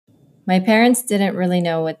My parents didn't really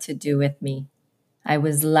know what to do with me. I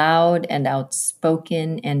was loud and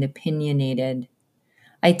outspoken and opinionated.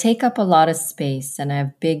 I take up a lot of space and I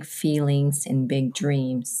have big feelings and big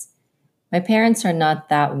dreams. My parents are not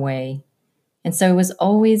that way. And so it was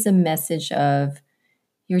always a message of,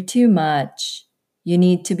 you're too much. You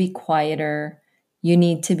need to be quieter. You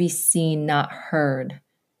need to be seen, not heard.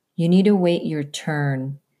 You need to wait your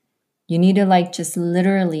turn. You need to just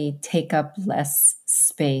literally take up less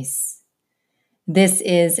space. This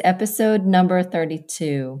is episode number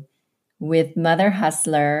 32 with mother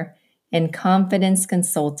hustler and confidence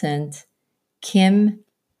consultant Kim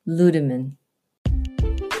Ludeman.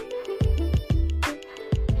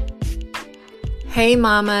 Hey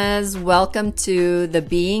mamas, welcome to the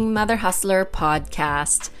Being Mother Hustler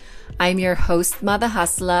podcast. I'm your host, Mother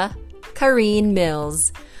Hustler, Kareen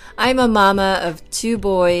Mills. I'm a mama of 2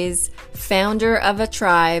 boys, founder of a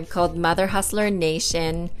tribe called Mother Hustler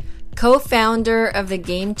Nation, co-founder of the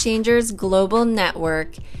Game Changers Global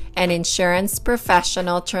Network, an insurance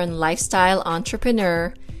professional turned lifestyle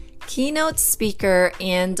entrepreneur, keynote speaker,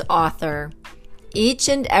 and author. Each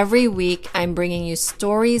and every week, I'm bringing you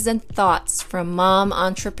stories and thoughts from mom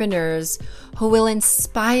entrepreneurs who will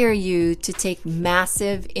inspire you to take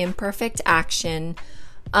massive, imperfect action,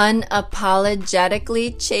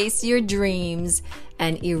 unapologetically chase your dreams,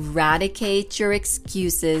 and eradicate your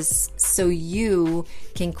excuses so you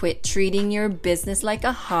can quit treating your business like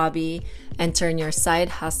a hobby and turn your side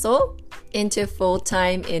hustle into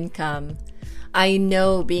full-time income. I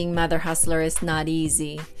know being Mother Hustler is not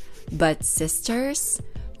easy, but sisters,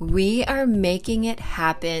 we are making it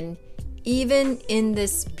happen even in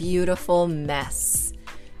this beautiful mess.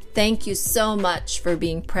 Thank you so much for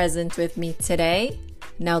being present with me today.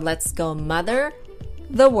 Now let's go mother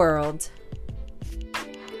the world.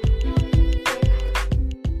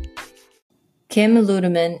 Kim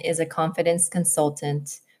Ludeman is a confidence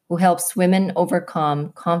consultant who helps women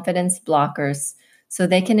overcome confidence blockers so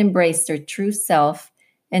they can embrace their true self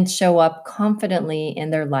and show up confidently in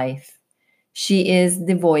their life. She is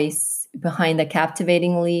the voice behind the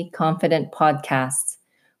Captivatingly Confident podcast,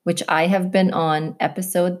 which I have been on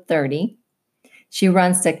episode 30. She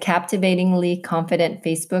runs the Captivatingly Confident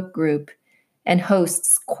Facebook group and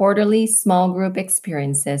hosts quarterly small group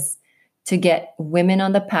experiences to get women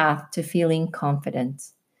on the path to feeling confident.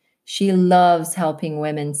 She loves helping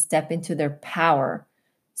women step into their power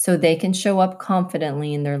so they can show up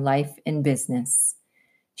confidently in their life and business.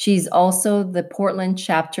 She's also the Portland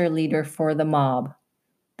chapter leader for The Mob.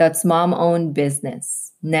 That's mom-owned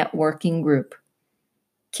business, networking group.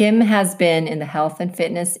 Kim has been in the health and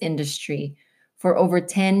fitness industry for over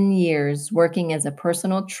 10 years, working as a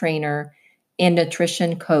personal trainer and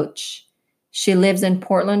nutrition coach. She lives in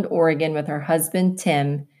Portland, Oregon with her husband,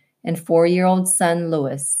 Tim, and 4-year-old son,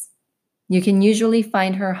 Louis. You can usually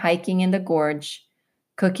find her hiking in the gorge,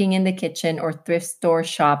 cooking in the kitchen, or thrift store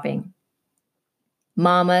shopping.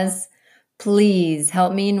 Mamas, please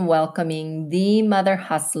help me in welcoming the mother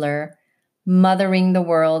hustler, mothering the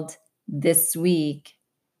world this week,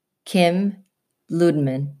 Kim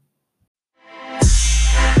Ludeman.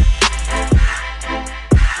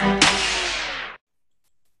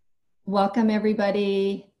 Welcome,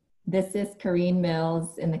 everybody. This is Kareen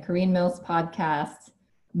Mills in the Kareen Mills podcast,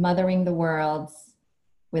 Mothering the World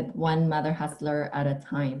with one mother hustler at a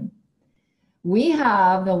time. We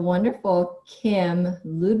have the wonderful Kim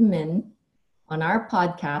Ludeman on our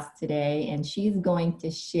podcast today, and she's going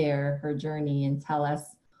to share her journey and tell us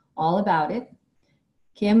all about it.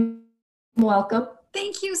 Kim, welcome.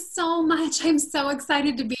 Thank you so much. I'm so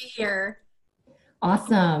excited to be here.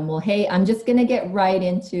 Awesome. Well, hey, I'm just going to get right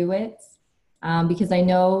into it because I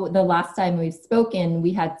know the last time we've spoken,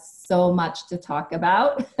 we had so much to talk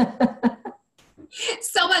about.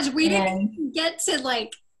 So much. We didn't even get to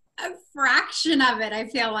a fraction of it, I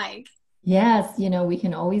feel like. Yes, we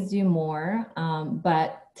can always do more.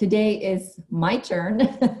 But today is my turn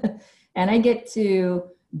and I get to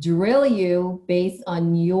drill you based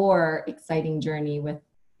on your exciting journey with,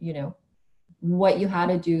 what you had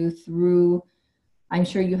to do through. I'm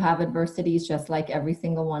sure you have adversities just like every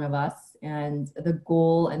single one of us. And the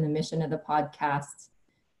goal and the mission of the podcast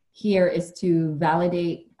here is to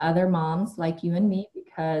validate other moms like you and me,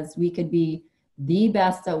 because we could be the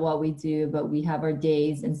best at what we do, but we have our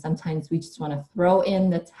days and sometimes we just want to throw in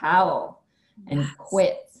the towel and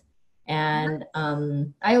quit. And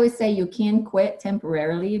I always say you can quit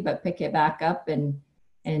temporarily, but pick it back up and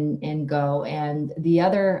go. And the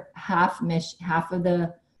other half of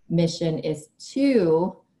the mission is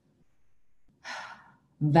to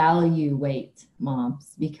value weight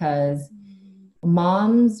moms, because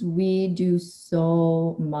Moms, we do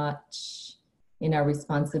so much in our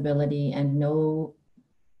responsibility and no,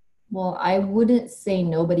 well, I wouldn't say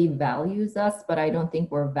nobody values us, but I don't think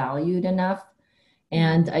we're valued enough.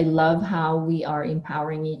 And I love how we are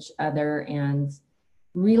empowering each other and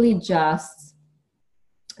really just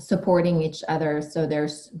supporting each other. So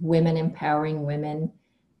there's women empowering women,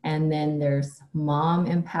 and then there's mom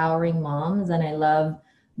empowering moms. And I love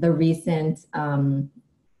the recent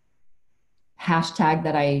hashtag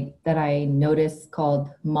that I noticed called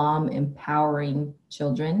Mom Empowering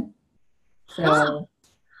Children. Huh. So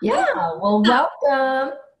yeah, well,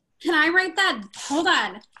 welcome. Can I write that? Hold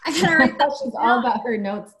on. I gotta write that She's all down. about her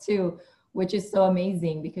notes too, which is so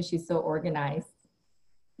amazing because she's so organized.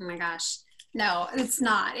 Oh my gosh. No, it's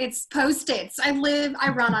not. It's Post-its. I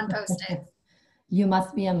run on Post-its. You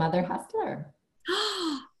must be a mother hustler.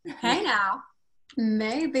 Hey now.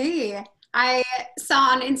 Maybe. I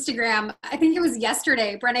saw on Instagram, I think it was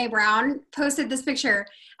yesterday, Brene Brown posted this picture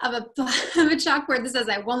of a, of a chalkboard that says,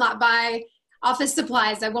 I will not buy office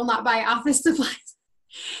supplies. I will not buy office supplies.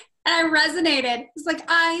 And I resonated. It's like,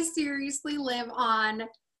 I seriously live on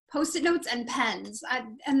Post-it notes and pens.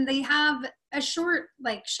 And they have a short,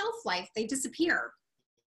 like, shelf life. They disappear.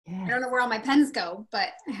 I Yes. don't know where all my pens go, but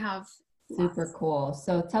I have Super lots. cool.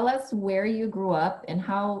 So tell us where you grew up and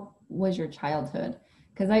how was your childhood?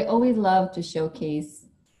 Because I always love to showcase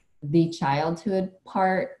the childhood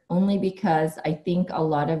part only because I think a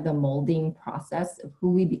lot of the molding process of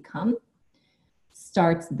who we become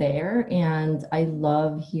starts there. And I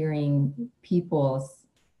love hearing people's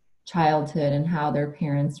childhood and how their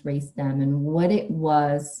parents raised them and what it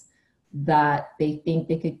was that they think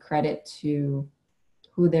they could credit to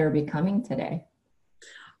who they're becoming today.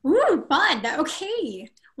 Ooh, fun. Okay.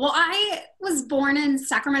 Well, I was born in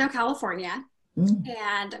Sacramento, California, Mm.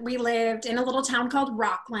 and we lived in a little town called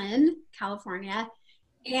Rockland, California.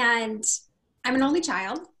 And I'm an only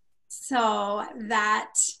child, so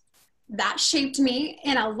that shaped me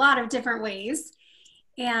in a lot of different ways.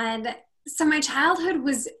 And so my childhood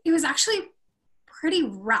was it was actually pretty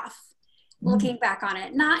rough Mm. looking back on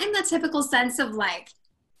it. Not in the typical sense of like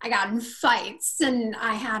I got in fights and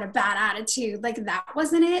I had a bad attitude. Like that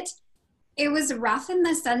wasn't it. It was rough in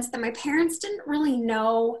the sense that my parents didn't really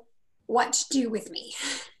know what to do with me.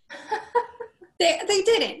 They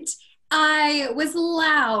didn't. I was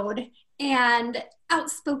loud and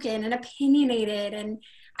outspoken and opinionated, and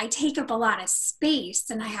I take up a lot of space,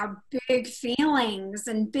 and I have big feelings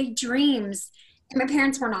and big dreams. And my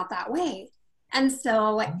parents were not that way. And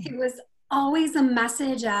so it was always a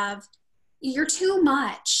message of, you're too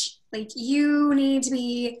much. Like, you need to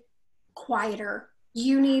be quieter.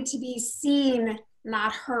 You need to be seen,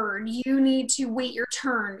 not heard. You need to wait your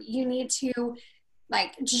turn. You need to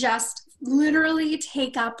like just literally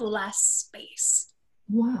take up less space.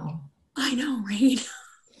 Wow. I know, right?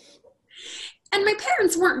 And my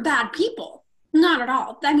parents weren't bad people. Not at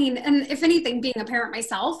all. I mean, and if anything, being a parent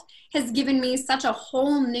myself has given me such a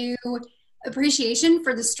whole new appreciation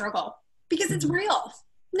for the struggle because it's Mhm. real.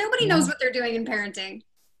 Nobody knows Yeah, what they're doing in parenting,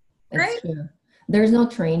 it's right? true. There's no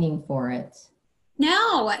training for it.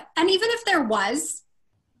 No. And even if there was,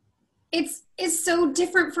 it's so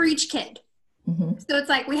different for each kid. Mhm. So it's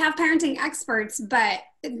like we have parenting experts, but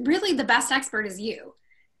really the best expert is you,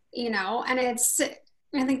 and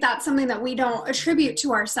I think that's something that we don't attribute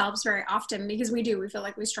to ourselves very often because we do. We feel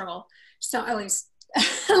like we struggle. So at least,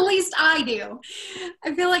 at least I do.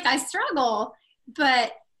 I feel like I struggle,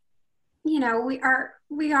 but we are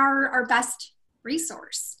our best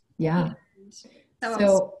resource. Yeah. And so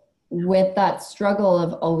So with that struggle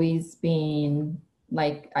of always being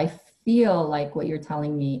like, I feel like what you're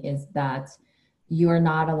telling me is that you're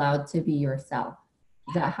not allowed to be yourself.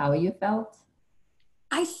 Is that how you felt?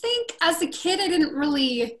 I think as a kid, I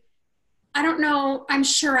don't know, I'm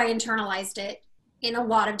sure I internalized it in a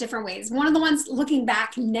lot of different ways. One of the ones looking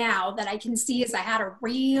back now that I can see is I had a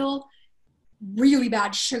really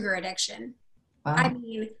bad sugar addiction. I Wow.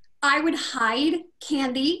 mean, I would hide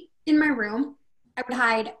candy in my room. I would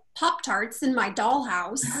hide Pop Tarts in my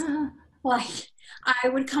dollhouse. Like, I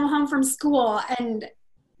would come home from school and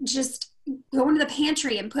just go into the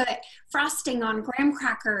pantry and put frosting on graham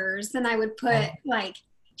crackers. And I would put Wow. like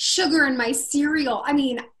sugar in my cereal. I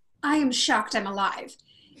mean, I am shocked I'm alive.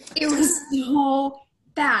 It was so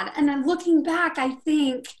bad. And then looking back, I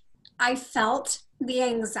think I felt the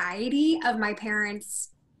anxiety of my parents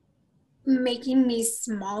making me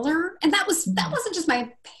smaller. And that Mm. wasn't just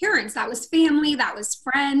my parents, that was family, that was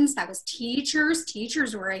friends, that was teachers.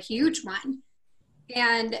 Teachers were a huge one.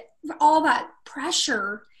 And all that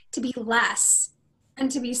pressure to be less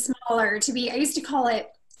and to be smaller, I used to call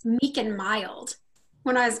it meek and mild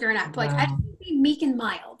when I was growing up. Like, I Wow. need to be meek and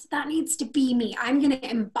mild. That needs to be me. I'm going to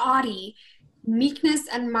embody meekness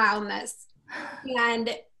and mildness.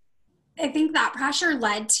 And I think that pressure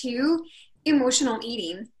led to emotional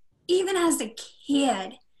eating. Even as a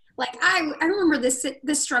kid, like I remember this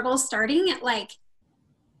struggle starting at like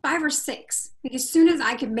 5 or 6. Like as soon as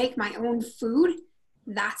I could make my own food,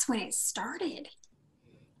 that's when it started.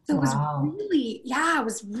 So it was Wow. really, yeah, it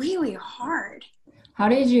was really hard. How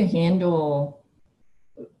did you handle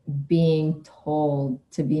being told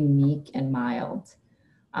to be meek and mild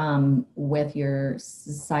with your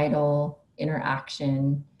societal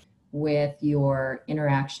interaction, with your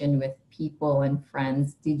interaction with people and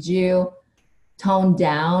friends? Did you tone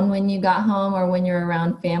down when you got home or when you're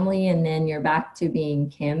around family and then you're back to being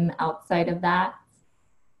Kim outside of that?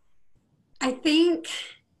 I think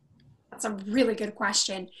that's a really good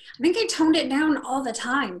question. I think I toned it down all the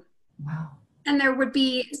time. Wow. And there would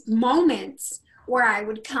be moments where I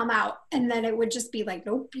would come out and then it would just be like,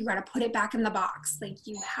 nope, you got to put it back in the box. Like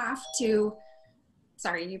you have to,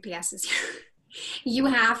 sorry, UPS is here. You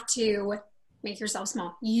have to make yourself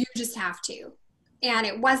small. You just have to. And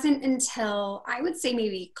it wasn't until I would say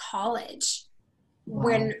maybe college Wow.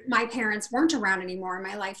 when my parents weren't around anymore and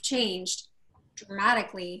my life changed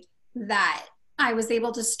dramatically that I was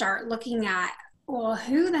able to start looking at, well,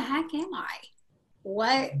 who the heck am I?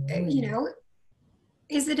 What, you Really? know,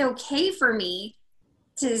 is it okay for me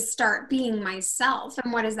to start being myself?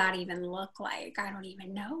 And what does that even look like? I don't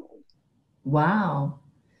even know. Wow.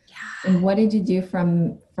 Yeah. And what did you do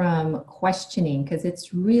from questioning? Because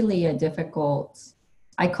it's really a difficult,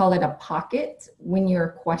 I call it a pocket when you're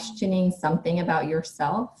questioning something about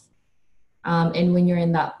yourself. And when you're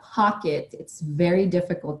in that pocket, it's very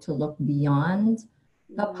difficult to look beyond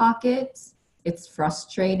the Mm. pocket. It's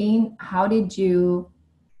frustrating. How did you,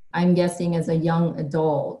 I'm guessing as a young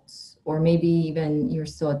adult, or maybe even you're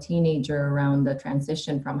still a teenager around the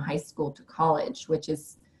transition from high school to college, which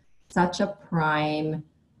is such a prime,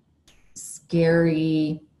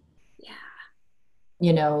 scary, Yeah.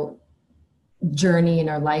 you know, journey in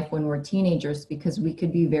our life when we're teenagers because we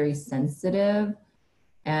could be very sensitive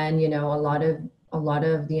and a lot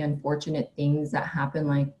of the unfortunate things that happen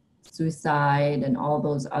like suicide and all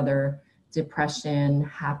those other depression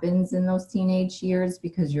happens in those teenage years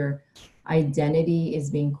because your identity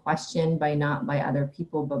is being questioned by not by other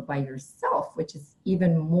people but by yourself, which is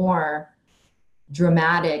even more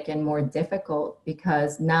dramatic and more difficult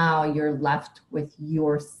because now you're left with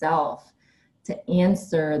yourself to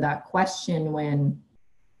answer that question when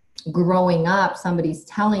growing up somebody's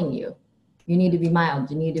telling you you need to be mild,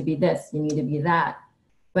 you need to be this, you need to be that.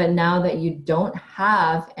 But now that you don't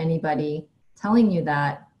have anybody telling you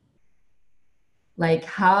that, like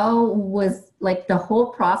how was like the whole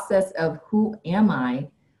process of who am I?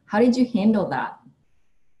 How did you handle that?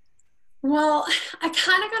 Well, I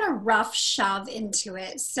kind of got a rough shove into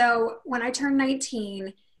it. So when I turned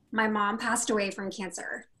 19, my mom passed away from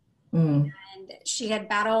cancer. Mm, And she had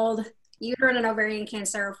battled uterine and ovarian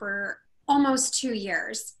cancer for almost 2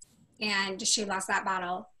 years. And she lost that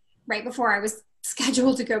battle right before I was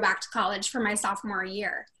scheduled to go back to college for my sophomore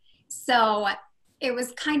year. So it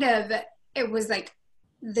was it was like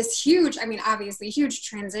this huge, I mean, obviously, huge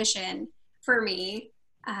transition for me,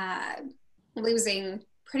 uh, losing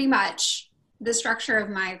pretty much the structure of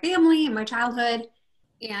my family and my childhood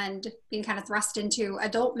and being kind of thrust into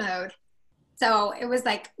adult mode. So it was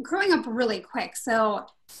like growing up really quick. So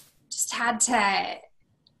just had to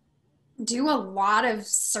do a lot of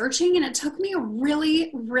searching and it took me a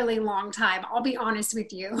really, really long time. I'll be honest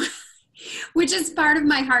with you, which is part of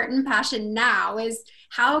my heart and passion now is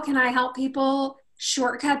how can I help people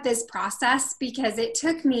shortcut this process? Because it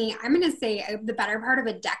took me, I'm going to say the better part of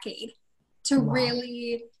a decade to wow.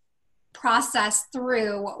 really process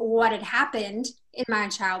through what had happened in my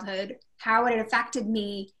childhood, how it had affected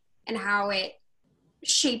me, and how it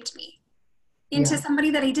shaped me into Yeah.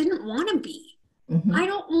 somebody that I didn't want to be. I Hmm.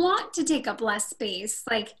 don't want to take up less space.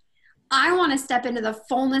 Like, I want to step into the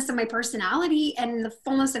fullness of my personality and the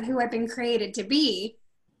fullness of who I've been created to be,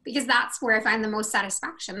 because that's where I find the most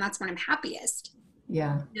satisfaction. That's when I'm happiest.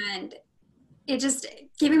 Yeah. And it just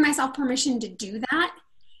giving myself permission to do that,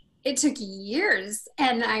 it took years.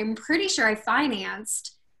 And I'm pretty sure I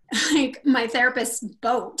financed like my therapist's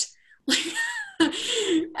boat.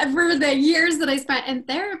 For the years that I spent in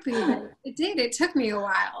therapy, but it did. It took me a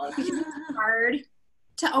while because it's hard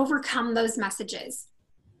to overcome those messages.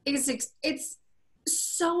 It's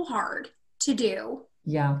so hard to do,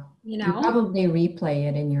 Yeah. you You know? probably replay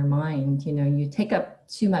it in your mind, you take up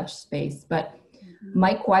too much space. But Mhm.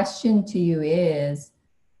 my question to you is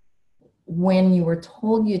when you were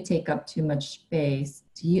told you take up too much space,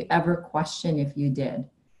 do you ever question if you did?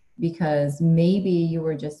 Because maybe you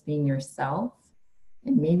were just being yourself,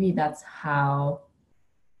 and maybe that's how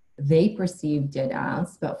they perceived it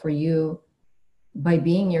as. But for you, by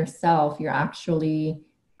being yourself, you're actually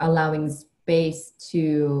allowing space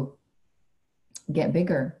to get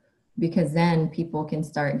bigger, because then people can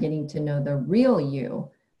start getting to know the real you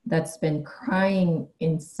that's been crying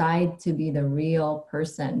inside to be the real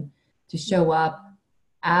person, to show up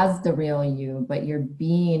as the real you, but you're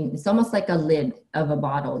being, it's almost like a lid of a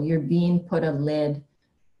bottle. You're being put a lid,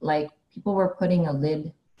 like people were putting a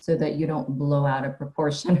lid so that you don't blow out of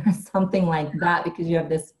proportion or something like that, because you have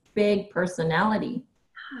this big personality.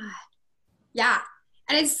 Yeah.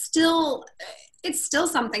 And it's still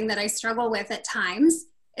something that I struggle with at times,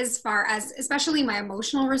 as far as especially my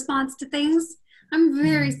emotional response to things. I'm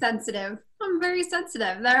very sensitive. I'm very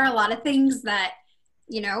sensitive. There are a lot of things that,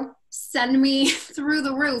 send me through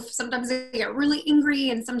the roof. Sometimes I get really angry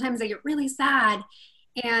and sometimes I get really sad.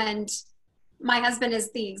 And my husband is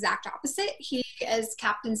the exact opposite. He is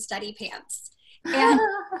Captain Steady Pants. And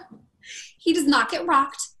he does not get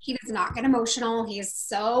rocked. He does not get emotional. He is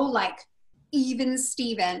so like even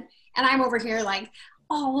Steven. And I'm over here like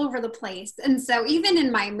all over the place. And so even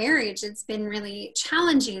in my marriage, it's been really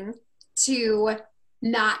challenging to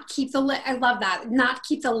not keep the lid. I love that. Not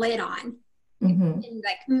keep the lid on. And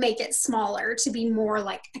like make it smaller to be more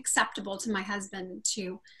like acceptable to my husband,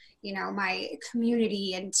 to, my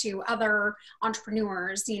community, and to other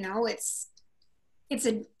entrepreneurs. I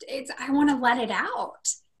want to let it out.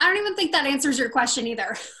 I don't even think that answers your question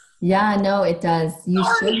either. Yeah, no, it does. You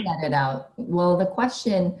Sorry. should let it out. Well, the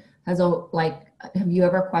question has a like, have you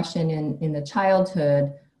ever questioned in the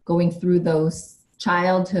childhood, going through those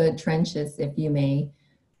childhood trenches, if you may,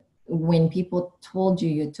 when people told you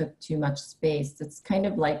you took too much space? It's kind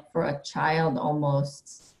of like for a child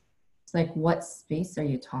almost, it's like, what space are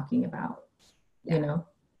you talking about? Yeah.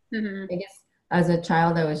 I guess as a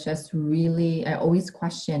child, I always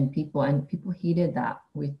questioned people, and people hated that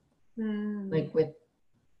with like with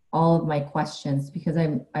all of my questions, because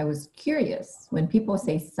I was curious when people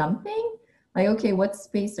say something like, okay, what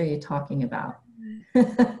space are you talking about?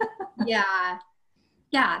 Yeah.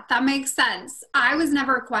 Yeah, that makes sense. I was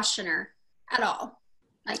never a questioner at all.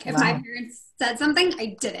 Like if my Wow. parents said something,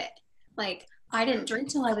 I did it. Like I didn't drink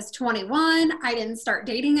till I was 21. I didn't start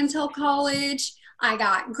dating until college. I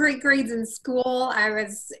got great grades in school. I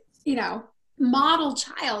was, model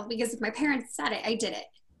child, because if my parents said it, I did it.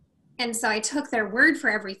 And so I took their word for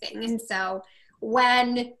everything. And so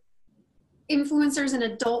when influencers and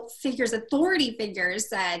adult figures, authority figures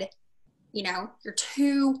said, you're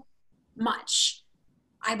too much,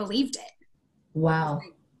 I believed it. Wow.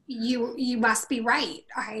 You must be right.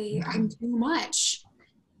 I'm too much.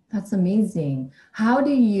 That's amazing. How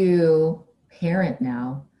do you parent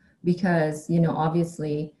now? Because,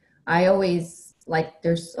 obviously, I always like,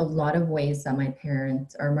 there's a lot of ways that my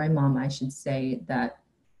parents, or my mom, I should say, that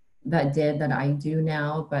I do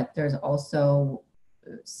now, but there's also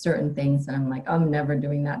certain things that I'm like, I'm never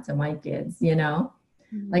doing that to my kids.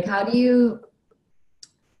 Like, how do you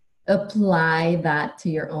apply that to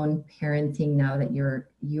your own parenting now that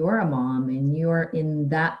you're a mom and you're in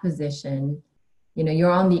that position?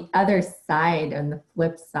 You're on the other side, on the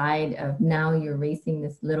flip side of, now you're raising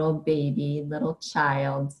this little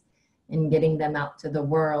child, and getting them out to the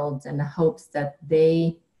world in the hopes that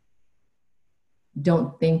they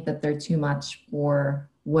don't think that they're too much for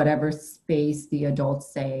whatever space the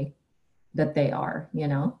adults say that they are.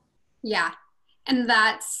 Yeah. And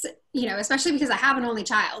that's, especially because I have an only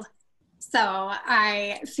child. So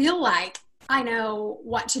I feel like I know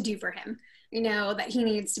what to do for him. That he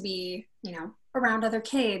needs to be, around other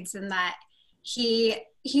kids, and that he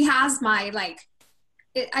has my, like,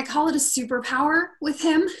 I call it a superpower with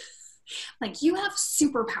him. Like, you have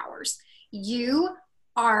superpowers. You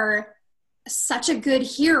are such a good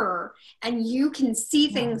hearer, and you can see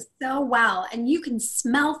things so well, and you can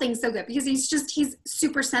smell things so good, because he's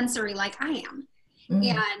super sensory like I am.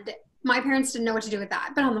 And my parents didn't know what to do with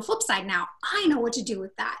that. But on the flip side, now I know what to do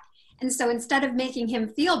with that. And so instead of making him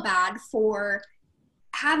feel bad for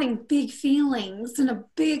having big feelings and a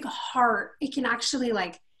big heart, it can actually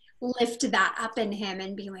like lift that up in him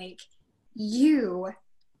and be like, you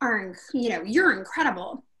are, you're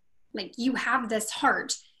incredible. Like, you have this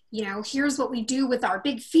heart. Here's what we do with our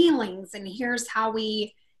big feelings, and here's how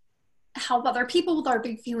we help other people with our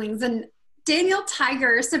big feelings. And Daniel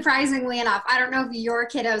Tiger, surprisingly enough, I don't know if your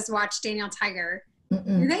kiddos watch Daniel Tiger.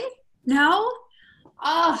 Do they? No?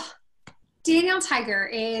 Oh, Daniel Tiger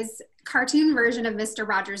is cartoon version of Mr.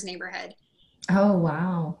 Rogers' Neighborhood. Oh,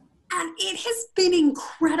 wow. And it has been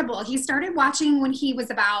incredible. He started watching when he was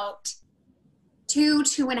about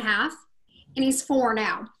 2.5, and he's 4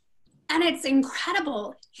 now. And it's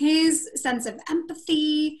incredible. His sense of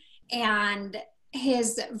empathy and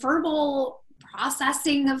his verbal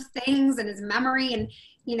processing of things and his memory. And,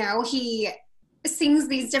 he sings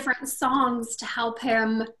these different songs to help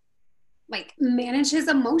him like manage his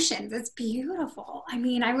emotions. It's beautiful. I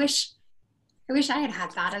mean, I wish I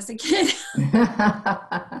had that as a kid.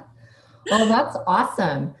 Well, that's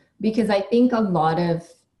awesome, because I think a lot of,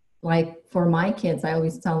 like, for my kids, I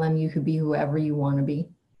always tell them you could be whoever you want to be.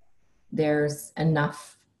 There's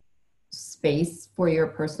enough space for your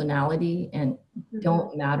personality, and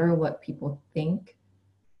don't matter what people think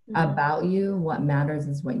about you. What matters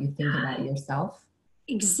is what you think about yourself.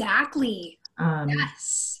 Exactly.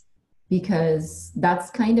 Yes. Because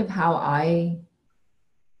that's kind of how I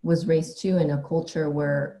was raised too, in a culture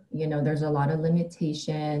where, there's a lot of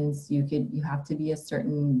limitations. You have to be a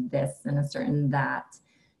certain this and a certain that.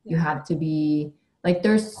 You have to be like,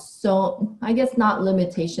 there's so, I guess not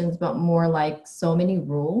limitations, but more like so many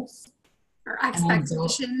rules or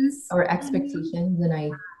expectations.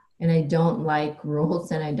 And I don't like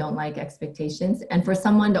rules, and I don't like expectations. And for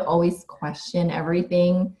someone to always question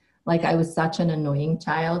everything, like I was such an annoying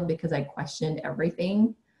child because I questioned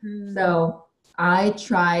everything. So I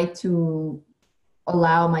try to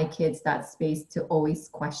allow my kids that space to always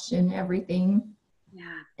question everything.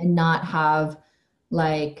 And not have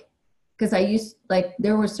because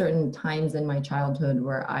there were certain times in my childhood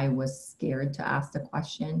where I was scared to ask the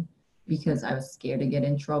question because I was scared to get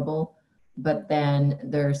in trouble. But then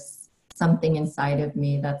there's something inside of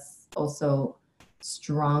me that's also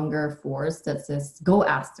stronger force that says, go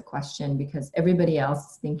ask the question, because everybody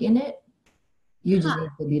else is thinking it. You just need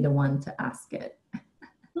to be the one to ask it.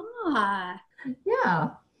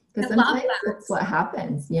 Yeah. Because sometimes that's what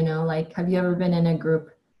happens, like, have you ever been in a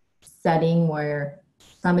group setting where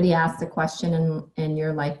somebody asks a question and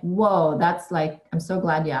you're like, whoa, that's like, I'm so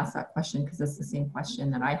glad you asked that question, because it's the same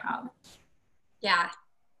question that I have.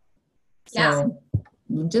 So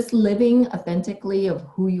just living authentically of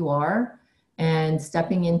who you are and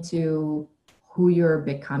stepping into who you're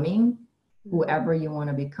becoming, whoever you want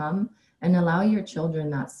to become, and allow your children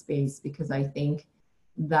that space, because I think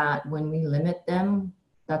that when we limit them,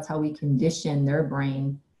 that's how we condition their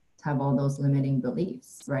brain to have all those limiting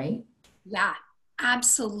beliefs, right? Yeah,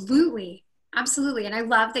 absolutely. Absolutely. And I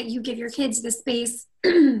love that you give your kids the space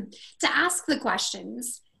to ask the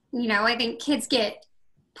questions. I think kids get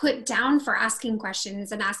put down for asking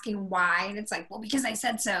questions and asking why. And it's like, well, because I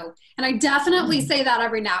said so. And I definitely say that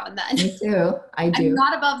every now and then. Me too. I do. I'm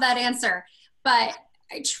not above that answer, but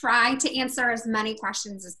I try to answer as many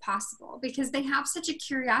questions as possible because they have such a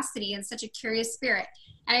curiosity and such a curious spirit.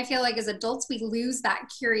 And I feel like as adults, we lose that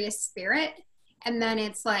curious spirit. And then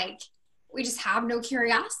it's like, we just have no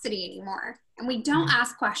curiosity anymore, and we don't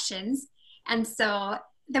ask questions. And so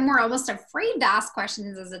then we're almost afraid to ask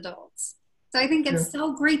questions as adults. So I think it's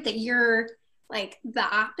so great that you're like the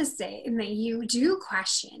opposite and that you do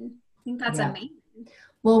question. I think that's amazing.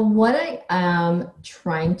 Well, what I am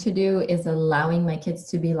trying to do is allowing my kids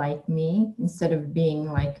to be like me, instead of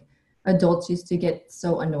being like adults used to get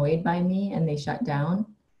so annoyed by me and they shut down.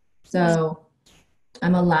 So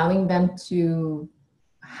I'm allowing them to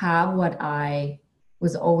have what I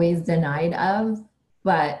was always denied of,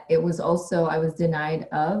 but it was also, I was denied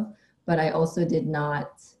of, but I also did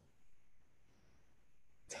not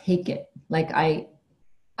take it. Like I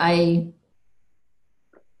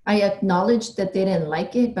acknowledged that they didn't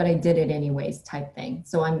like it, but I did it anyways type thing.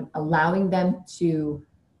 So I'm allowing them to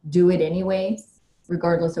do it anyways,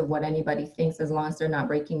 regardless of what anybody thinks, as long as they're not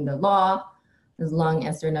breaking the law, as long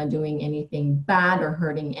as they're not doing anything bad or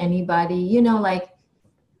hurting anybody, like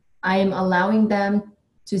I'm allowing them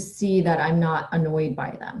to see that I'm not annoyed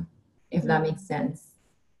by them, if that makes sense.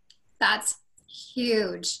 That's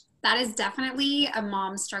huge. That is definitely a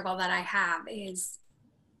mom struggle that I have is,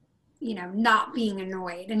 not being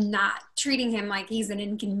annoyed and not treating him like he's an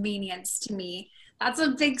inconvenience to me. That's a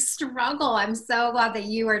big struggle. I'm so glad that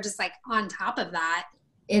you are just like on top of that.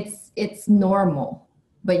 It's normal,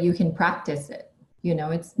 but you can practice it.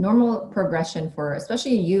 It's normal progression for,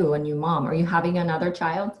 especially you and your mom. Are you having another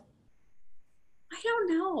child? I don't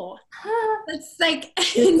know. It's like,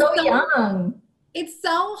 you're so young. It's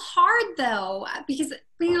so hard though, because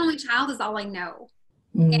being an only child is all I know.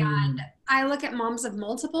 And I look at moms of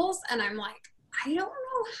multiples and I'm like, I don't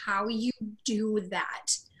know how you do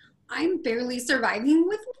that. I'm barely surviving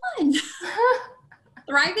with one.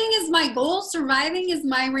 Thriving is my goal. Surviving is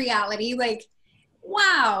my reality. Like,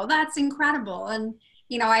 wow, that's incredible. And,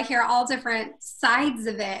 I hear all different sides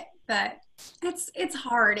of it, that it's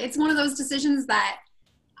hard. It's one of those decisions that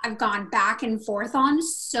I've gone back and forth on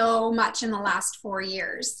so much in the last 4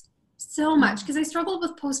 years. So much, because I struggled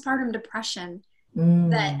with postpartum depression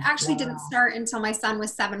that actually didn't Wow. start until my son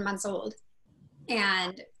was 7 months old.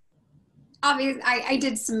 And obviously, I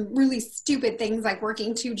did some really stupid things like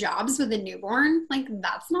working 2 jobs with a newborn. Like,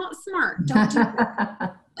 that's not smart. Don't do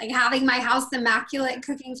that. Like having my house immaculate,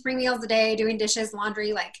 cooking 3 meals a day, doing dishes,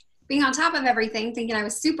 laundry, like being on top of everything, thinking I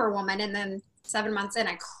was superwoman. And then 7 months in,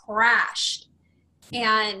 I crashed.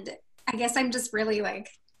 And I guess I'm just really like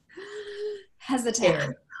hesitant.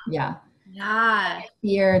 Scared. Yeah. Yeah.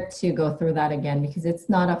 Fear to go through that again because it's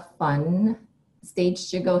not a fun stage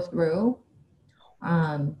to go through.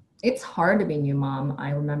 It's hard to be a new mom.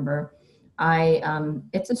 I remember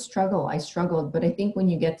it's a struggle. I struggled, but I think when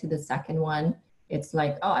you get to the second one, it's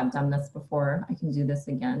like, oh, I've done this before. I can do this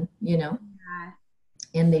again, Yeah.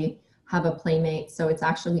 and they have a playmate. So it's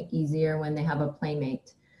actually easier when they have a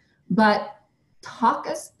playmate. But talk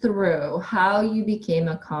us through how you became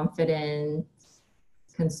a confidence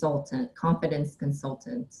consultant,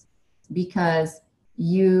 because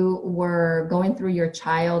you were going through your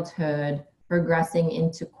childhood, progressing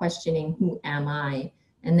into questioning who am I,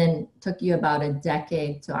 and then took you about a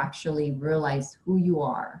decade to actually realize who you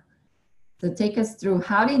are. So take us through,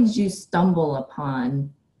 how did you stumble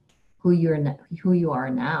upon who you are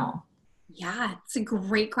now? Yeah, it's a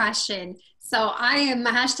great question. So I am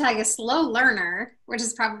a slow learner, which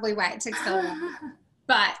is probably why it took so long.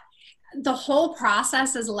 But the whole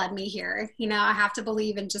process has led me here. I have to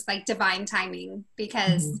believe in just like divine timing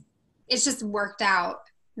because Mhm, it's just worked out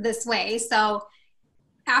this way. So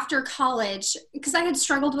after college, because I had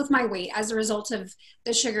struggled with my weight as a result of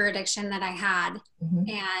the sugar addiction that I had, mhm.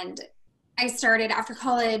 and I started after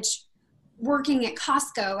college working at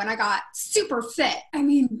Costco and I got super fit. I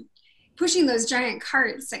mean, pushing those giant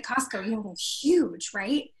carts at Costco, they're huge,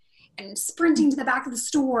 right? And sprinting to the back of the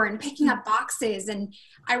store and picking up boxes. And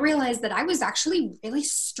I realized that I was actually really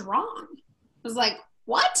strong. I was like,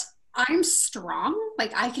 what? I'm strong?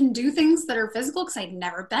 Like I can do things that are physical because I'd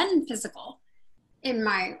never been physical in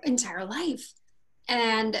my entire life.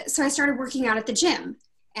 And so I started working out at the gym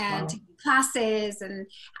and Wow. taking classes, and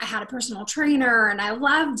I had a personal trainer and I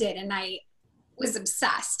loved it. And I was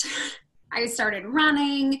obsessed. I started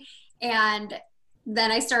running, and then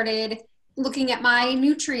I started looking at my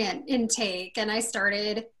nutrient intake, and I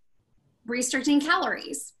started restricting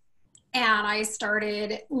calories, and I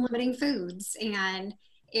started limiting foods, and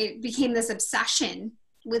it became this obsession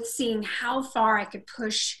with seeing how far I could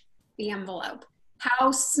push the envelope.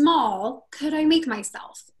 How small could I make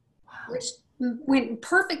myself? Which went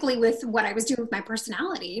perfectly with what I was doing with my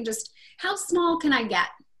personality. Just how small can I get?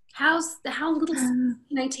 How little space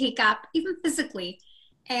can I take up, even physically?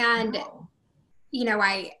 And Wow.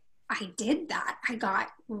 I did that. I got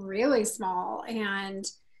really small and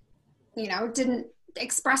didn't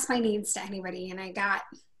express my needs to anybody, and I got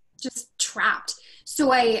just trapped.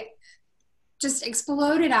 So I just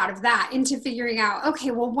exploded out of that into figuring out,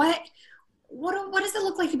 okay, well, what does it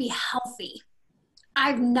look like to be healthy?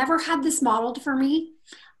 I've never had this modeled for me.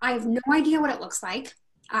 I have no idea what it looks like.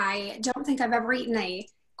 I don't think I've ever eaten a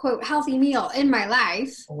quote healthy meal in my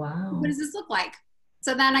life. What Wow. does this look like?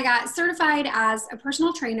 So then I got certified as a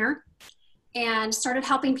personal trainer and started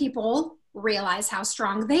helping people realize how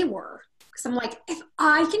strong they were. Because I'm like, if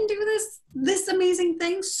I can do this amazing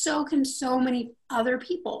thing, so can so many other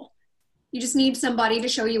people. You just need somebody to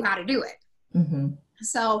show you how to do it. Hmm.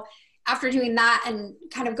 So after doing that and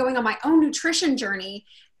kind of going on my own nutrition journey,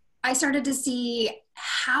 I started to see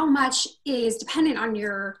how much is dependent on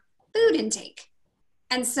your food intake.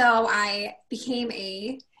 And so I became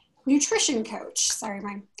a nutrition coach. Sorry,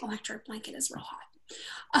 my electric blanket is real hot.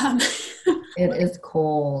 Um, It is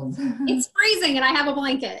cold. it's freezing and I have a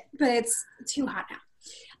blanket, but it's too hot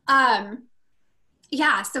now.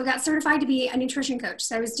 Yeah, so got certified to be a nutrition coach.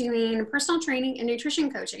 So I was doing personal training and nutrition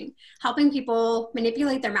coaching, helping people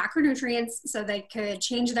manipulate their macronutrients so they could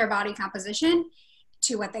change their body composition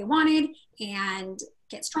to what they wanted and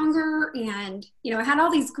get stronger. And, I had all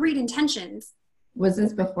these great intentions. Was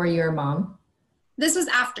this before you were a mom? This was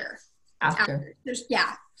after. After?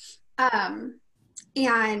 Yeah. Um,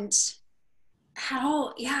 and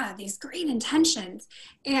had these great intentions.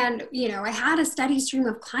 And, I had a steady stream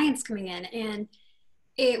of clients coming in, and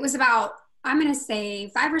it was about, I'm going to say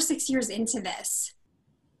 5 or 6 years into this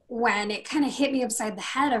when it kind of hit me upside the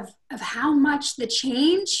head of how much the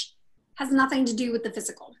change has nothing to do with the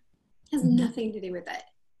physical, has Mhm. nothing to do with it.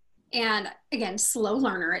 And again, slow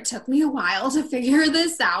learner. It took me a while to figure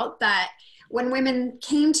this out, that when women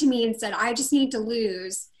came to me and said, I just need to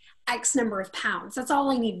lose X number of pounds. That's all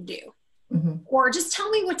I need to do. Mm-hmm. Or just tell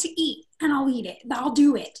me what to eat and I'll eat it. I'll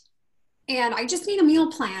do it. And I just need a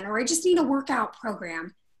meal plan, or I just need a workout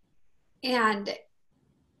program. And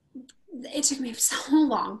it took me so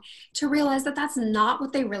long to realize that that's not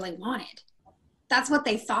what they really wanted. That's what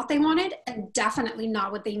they thought they wanted, and definitely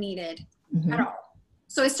not what they needed Mm-hmm. at all.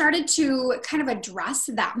 So I started to kind of address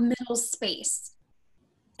that middle space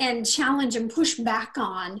and challenge and push back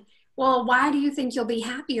on, well, why do you think you'll be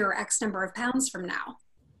happier X number of pounds from now?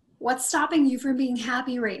 What's stopping you from being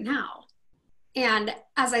happy right now? And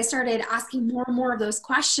as I started asking more and more of those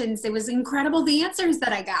questions, it was incredible the answers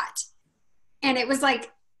that I got. And it was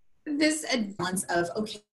like this balance of,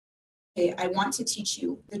 okay, I want to teach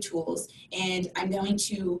you the tools, and I'm going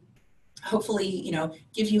to hopefully, you know,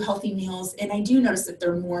 give you healthy meals. And I do notice that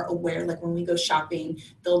they're more aware, like when we go shopping,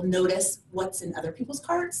 they'll notice what's in other people's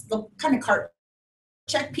carts. They'll kind of cart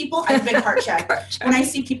check people. I've been cart checked. When I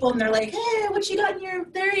see people and they're like, hey, what you got in your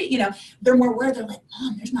dairy? You know, they're more aware. They're like,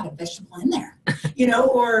 Mom, there's not a vegetable in there, you know,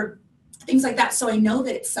 or things like that. So I know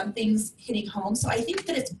that something's hitting home. So I think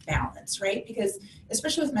that it's balance, right? Because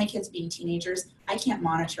especially with my kids being teenagers, I can't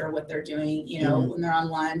monitor what they're doing, you know, when they're on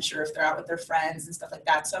lunch or if they're out with their friends and stuff like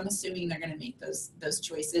that. So I'm assuming they're going to make those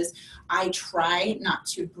choices. I try not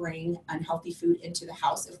to bring unhealthy food into the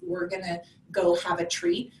house. If we're going to go have a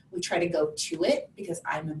treat, we try to go to it, because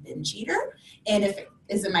I'm a binge eater. And if it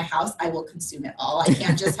is in my house, I will consume it all. I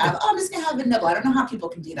can't just have, I'm just going to have a nibble. I don't know how people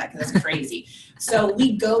can do that, because that's crazy. So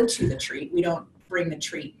we go to the treat. We don't bring the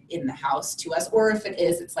treat in the house to us. Or if it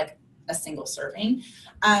is, it's like a single serving.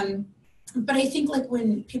 But I think like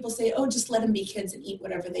when people say, oh, just let them be kids and eat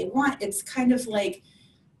whatever they want, it's kind of like,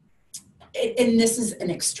 and this is an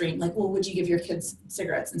extreme, like, well, would you give your kids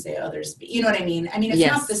cigarettes and say, oh, there's, you know what I mean? I mean, it's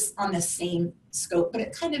Yes. not this on the same scope, but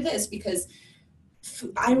it kind of is, because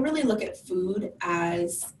I really look at food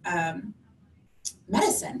as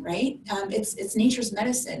medicine, right? It's nature's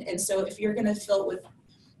medicine. And so if you're going to fill it with,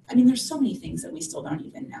 I mean, there's so many things that we still don't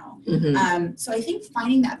even know. Mm-hmm. So I think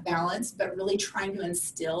finding that balance, but really trying to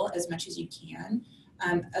instill as much as you can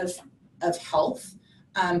of health,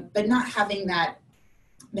 but not having that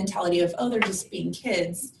mentality of, oh, they're just being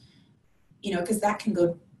kids, you know, because that can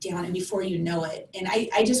go down and before you know it. And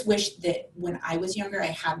I just wish that when I was younger, I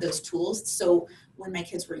had those tools. So when my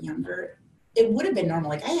kids were younger, it would have been normal.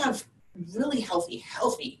 Like I have really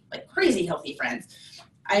healthy, like crazy healthy friends.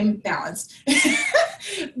 I'm balanced.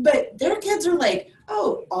 But their kids are like,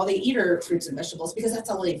 oh, all they eat are fruits and vegetables, because that's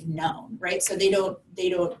all they've known, right? So they don't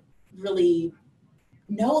really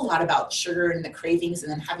know a lot about sugar and the cravings,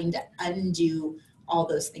 and then having to undo all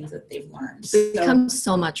those things that they've learned. It becomes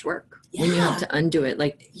so much work when you have to undo it.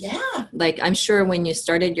 Like I'm sure when you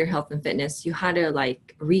started your health and fitness, you had to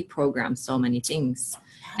like reprogram so many things.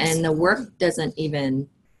 Absolutely. And the work doesn't even,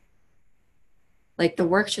 like the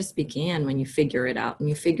work just began when you figure it out and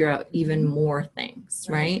you figure out even more things,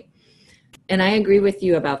 right? And I agree with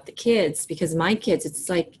you about the kids, because my kids, it's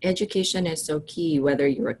like education is so key, whether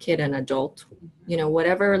you're a kid, an adult, you know,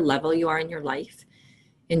 whatever level you are in your life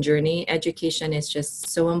and journey, education is just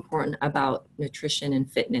so important about nutrition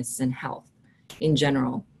and fitness and health in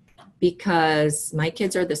general, because my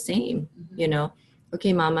kids are the same, you know,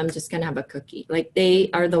 okay, Mom, I'm just going to have a cookie. Like they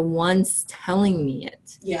are the ones telling me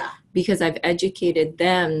it. Yeah. Because I've educated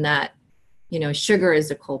them that, you know, sugar is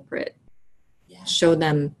a culprit. Yeah. Show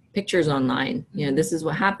them pictures online. You know, this is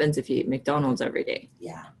what happens if you eat McDonald's every day.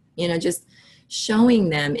 Yeah. You know, just showing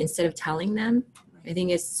them instead of telling them, I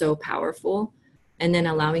think is so powerful. And then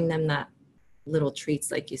allowing them that little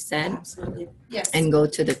treats, like you said. Absolutely. Yes. And go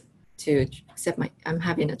except I'm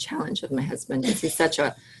having a challenge with my husband because he's such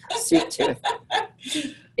a sweet tooth.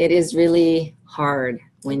 It is really hard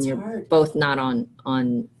when you're both not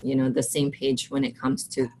on, you know, the same page when it comes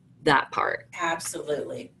to that part.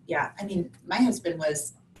 Absolutely. Yeah. I mean, my husband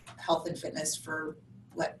was health and fitness for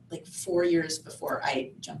like 4 years before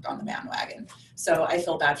I jumped on the bandwagon. So I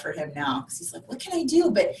feel bad for him now because he's like, what can I do?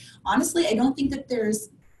 But honestly, I don't think that there's,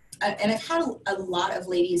 and I've had a lot of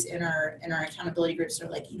ladies in our accountability groups that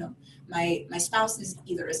are like, you know, my spouse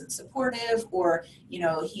isn't supportive, or, you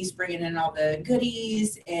know, he's bringing in all the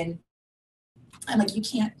goodies, and I'm like, you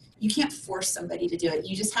can't force somebody to do it.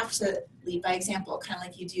 You just have to lead by example, kind of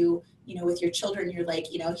like you do, you know, with your children. You're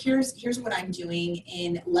like, you know, here's what I'm doing,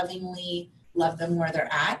 and lovingly love them where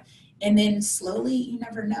they're at. And then slowly, you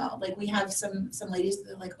never know. Like we have some ladies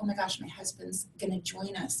that are like, oh my gosh, my husband's going to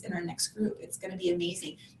join us in our next group. It's going to be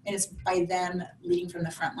amazing. And it's by them leading from the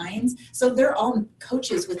front lines. So they're all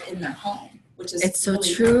coaches within their home, which is it's so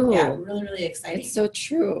true. Yeah, really, really exciting. It's so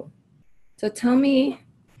true. So tell me,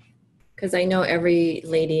 because I know every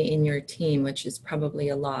lady in your team, which is probably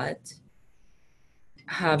a lot,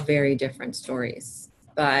 have very different stories.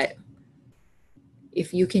 But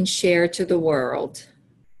if you can share to the world,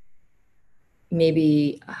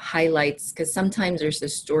 maybe highlights, because sometimes there's a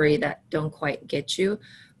story that don't quite get you,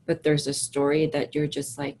 but there's a story that you're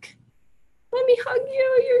just like, let me hug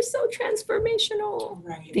you, you're so transformational,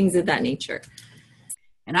 Right. things of that nature.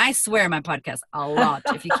 And I swear my podcast a lot,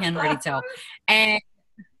 if you can't already tell. And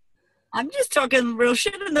I'm just talking real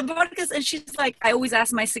shit in the podcast. And she's like, I always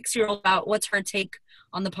ask my 6-year-old about what's her take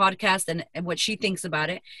on the podcast and what she thinks about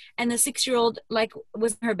it. And the 6-year-old like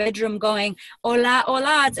was in her bedroom going, hola,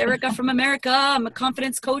 hola, it's Erica from America. I'm a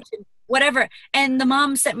confidence coach and whatever. And the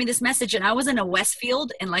mom sent me this message, and I was in a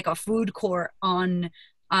Westfield in like a food court on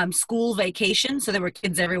school vacation. So there were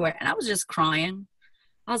kids everywhere. And I was just crying.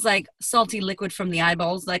 I was like salty liquid from the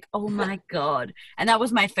eyeballs, like, oh my God. And that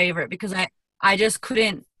was my favorite because I just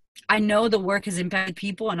couldn't, I know the work has impacted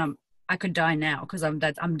people, and I could die now because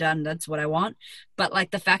I'm done. That's what I want. But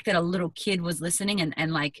like the fact that a little kid was listening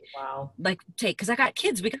and like, Wow. like cause I got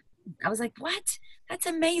kids. I was like, what? That's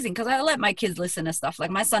amazing. Cause I let my kids listen to stuff.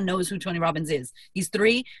 Like my son knows who Tony Robbins is. He's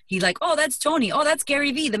 3. He's like, oh, that's Tony. Oh, that's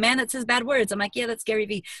Gary Vee, the man that says bad words. I'm like, yeah, that's Gary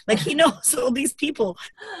Vee. Like he knows all these people.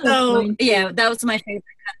 So yeah, that was my favorite.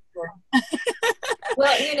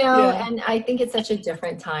 Well, and I think it's such a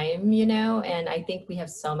different time, and I think we have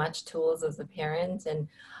so much tools as a parent, and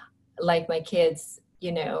like my kids,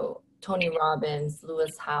 Tony Robbins,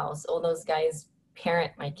 Lewis House, all those guys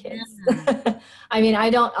parent my kids. Yeah. I mean, I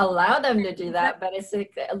don't allow them to do that, but it's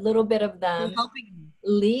like a little bit of them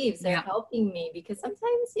leaves. They're helping me because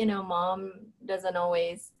sometimes, mom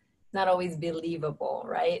not always believable,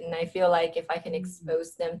 right? And I feel like if I can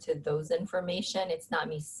expose them to those information, it's not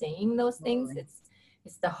me saying those things.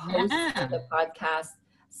 It's the host of the podcast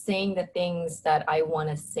saying the things that I want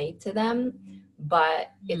to say to them,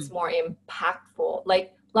 but it's more impactful.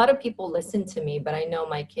 Like a lot of people listen to me, but I know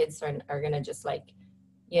my kids are going to just like,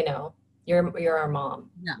 you're our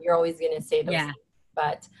mom. Yeah. You're always going to say those things.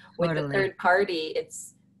 But with the third party,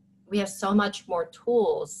 we have so much more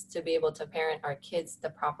tools to be able to parent our kids the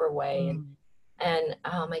proper way. And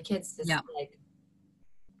my kids just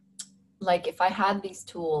like if I had these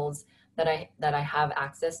tools that I have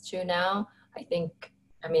access to now, I think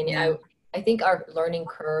our learning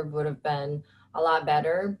curve would have been a lot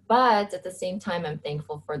better. But at the same time, I'm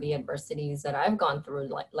thankful for the adversities that I've gone through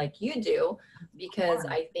like you do, because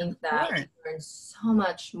I think that we learn so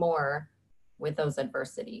much more with those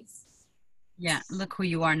adversities. Yeah, look who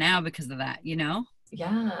you are now because of that, Yeah.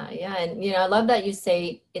 And, I love that you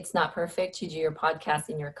say it's not perfect. You do your podcast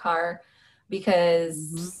in your car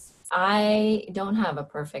because I don't have a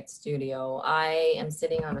perfect studio. I am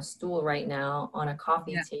sitting on a stool right now on a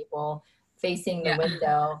coffee table facing the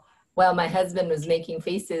window while my husband was making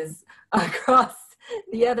faces across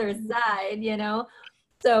the other side,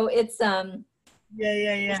 So it's,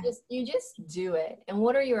 you just do it. And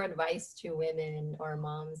what are your advice to women or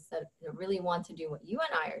moms that really want to do what you and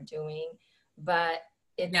I are doing, but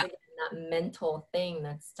it's again, that mental thing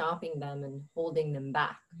that's stopping them and holding them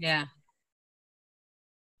back? Yeah.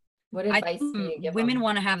 What advice do you give women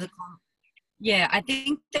want to have I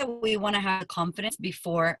think that we want to have confidence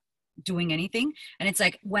before doing anything. And it's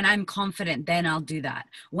like, when I'm confident, then I'll do that.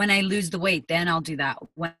 When I lose the weight, then I'll do that.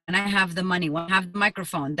 When I have the money, when I have the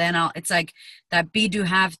microphone, then it's like that be, do,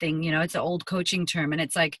 have thing, it's an old coaching term. And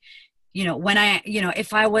it's like, when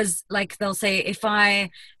if I was like, they'll say, if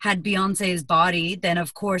I had Beyonce's body, then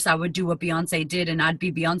of course I would do what Beyonce did and I'd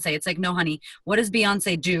be Beyonce. It's like, no, honey, what does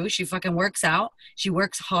Beyonce do? She fucking works out. She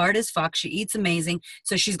works hard as fuck. She eats amazing.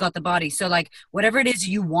 So she's got the body. So like, whatever it is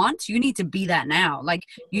you want, you need to be that now. Like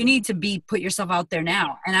you need to put yourself out there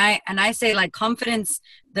now. And I say like confidence,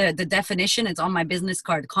 the definition, it's on my business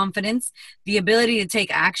card, confidence, the ability to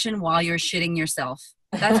take action while you're shitting yourself.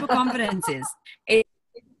 That's what confidence is. It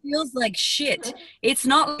feels like shit. It's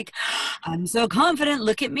not like, I'm so confident,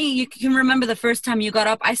 look at me. You can remember the first time you got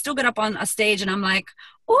up. I still get up on a stage and I'm like,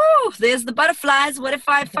 oh, there's the butterflies. What if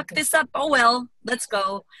I fuck this up? Oh, well, let's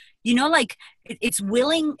go. Like it's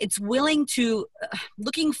willing to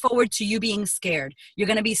looking forward to you being scared. You're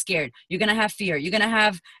going to be scared. You're going to have fear. You're going to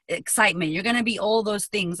have excitement. You're going to be all those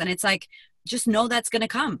things. And it's like, just know that's going to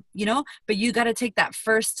come, but you got to take that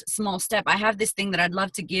first small step. I have this thing that I'd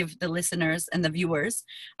love to give the listeners and the viewers.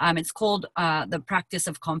 It's called the practice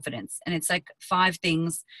of confidence. And it's like 5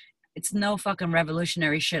 things. It's no fucking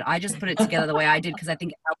revolutionary shit. I just put it together the way I did because I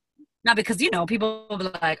think it helps Not because, people will be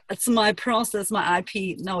like, it's my process, my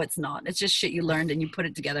IP. No, it's not. It's just shit you learned and you put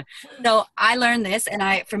it together. So I learned this, and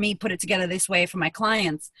for me, put it together this way for my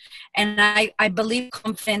clients. And I believe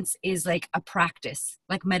confidence is like a practice,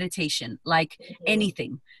 like meditation, like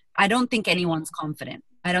anything. I don't think anyone's confident.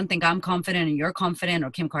 I don't think I'm confident and you're confident,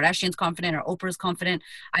 or Kim Kardashian's confident, or Oprah's confident.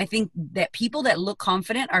 I think that people that look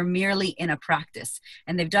confident are merely in a practice,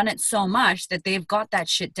 and they've done it so much that they've got that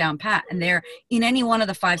shit down pat, and they're in any one of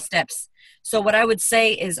the 5 steps. So what I would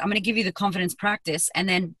say is, I'm going to give you the confidence practice, and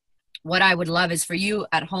then what I would love is for you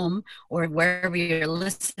at home or wherever you're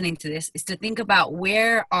listening to this is to think about,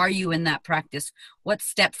 where are you in that practice? What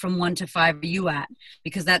step from 1 to 5 are you at?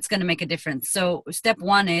 Because that's going to make a difference. So step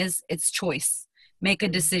 1 is, it's choice. Make a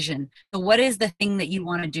decision. So what is the thing that you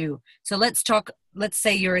want to do? So let's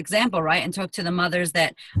say your example, right? And talk to the mothers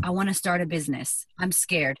that, I want to start a business. I'm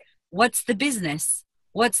scared. What's the business?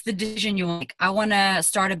 What's the decision you make? I want to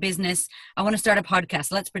start a business. I want to start a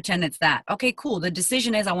podcast. Let's pretend it's that. Okay, cool. The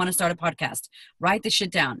decision is, I want to start a podcast. Write the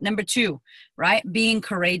shit down. Number 2, right? Being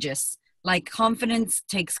courageous. Like, confidence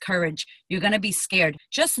takes courage. You're going to be scared.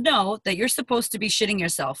 Just know that you're supposed to be shitting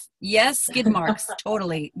yourself. Yes, skid marks.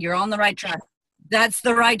 Totally. You're on the right track. That's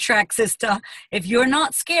the right track, sister. If you're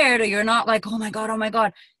not scared, or you're not like, oh my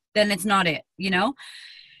God, then it's not it,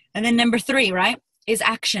 And then number 3, right, is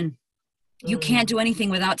action. You can't do anything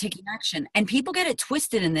without taking action. And people get it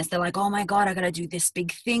twisted in this. They're like, oh my God, I got to do this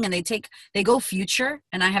big thing. And they go future.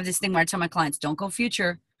 And I have this thing where I tell my clients, don't go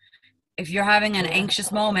future. If you're having an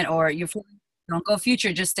anxious moment, or you're feeling, don't go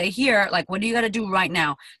future, just stay here. Like, what do you got to do right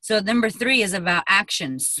now? So number 3 is about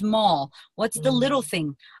action, small. What's the little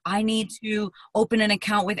thing? I need to open an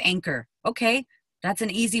account with Anchor. Okay. That's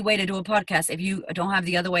an easy way to do a podcast if you don't have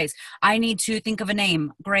the other ways. I need to think of a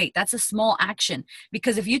name. Great. That's a small action.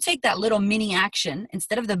 Because if you take that little mini action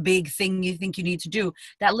instead of the big thing you think you need to do,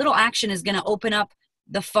 that little action is going to open up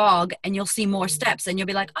the fog, and you'll see more steps, and you'll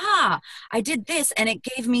be like, I did this and it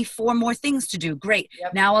gave me 4 more things to do. Great.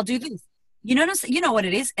 Yep. Now I'll do this. You know what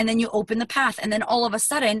it is. And then you open the path, and then all of a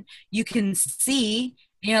sudden you can see,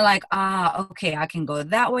 you're like, okay, I can go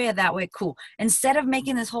that way or that way. Cool. Instead of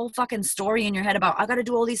making this whole fucking story in your head about, I got to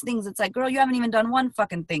do all these things. It's like, girl, you haven't even done one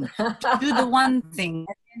fucking thing. Do the one thing.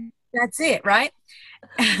 That's it. Right.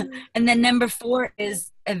 And then number 4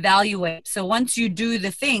 is evaluate. So once you do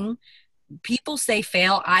the thing, people say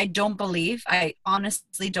fail. I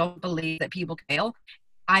honestly don't believe that people fail.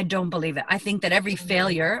 I don't believe it. I think that every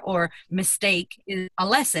failure or mistake is a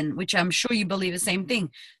lesson, which I'm sure you believe the same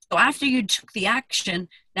thing. So after you took the action,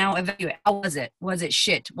 now evaluate. How was it? Was it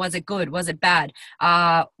shit? Was it good? Was it bad?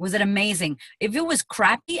 Was it amazing? If it was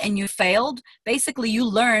crappy and you failed, basically you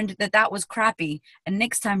learned that was crappy. And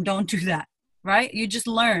next time, don't do that, right? You just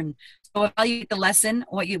learn. So evaluate the lesson.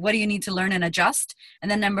 What do you need to learn and adjust?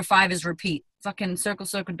 And then number 5 is repeat. Fucking circle,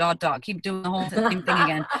 dot. Keep doing the whole same thing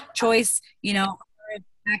again. Choice,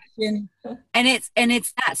 action. And it's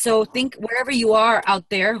that. So think, wherever you are out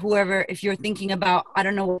there, whoever, if you're thinking about, I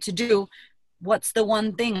don't know what to do, what's the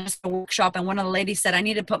one thing? It's a workshop, and one of the ladies said, I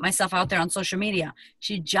need to put myself out there on social media.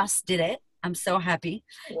 She just did it. I'm so happy.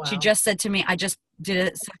 Wow. She just said to me, I just did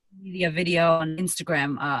a social media video on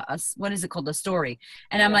Instagram. What is it called? A story.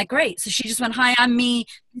 And I'm like, great. So she just went, hi, I'm me.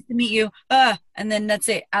 Nice to meet you. And then that's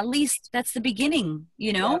it. At least that's the beginning,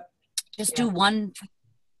 just do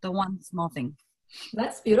the one small thing.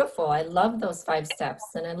 That's beautiful. I love those 5 steps.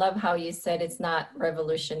 And I love how you said it's not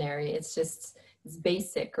revolutionary. It's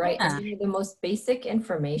basic, right? Yeah. And the most basic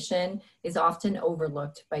information is often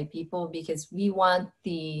overlooked by people, because we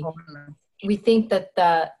think that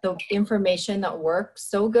the information that works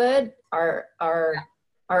so good are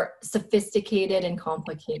sophisticated and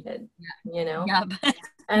complicated, Yep.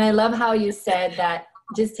 And I love how you said that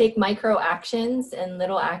just take micro actions and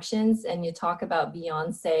little actions. And you talk about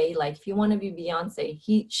Beyonce, like, if you want to be Beyonce,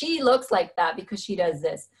 she looks like that because she does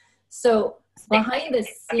this. So behind the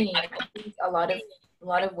scene, I think a lot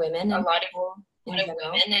of women and people in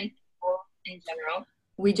general,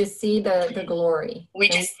 we just see the glory. We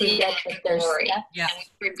just see that there's glory. Yeah. And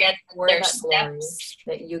we forget that there's steps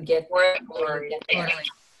that you get. Glory. Totally.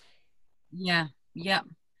 Yeah. Yeah.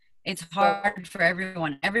 It's hard for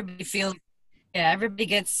everyone. Everybody feels. Yeah. Everybody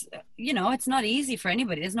gets. It's not easy for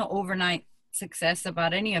anybody. There's no overnight success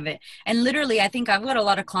about any of it. And literally, I think I've got a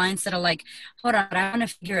lot of clients that are like, hold on, I want to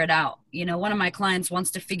figure it out. One of my clients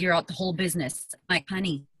wants to figure out the whole business. I'm like,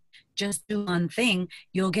 honey, just do one thing.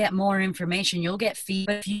 You'll get more information. You'll get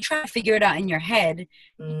feedback. If you try to figure it out in your head,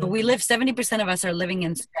 we live, 70% of us are living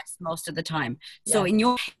in stress most of the time. Yeah. So in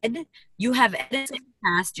your head, you have evidence in the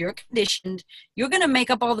past, you're conditioned, you're going to make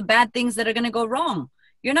up all the bad things that are going to go wrong.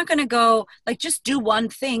 You're not going to go like, just do one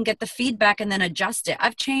thing, get the feedback, and then adjust it.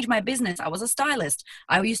 I've changed my business. I was a stylist.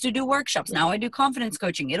 I used to do workshops. Now I do confidence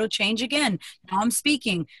coaching. It'll change again. Now I'm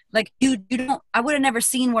speaking. Like you don't, I would have never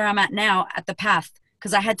seen where I'm at now at the path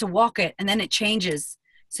because I had to walk it and then it changes.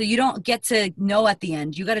 So you don't get to know at the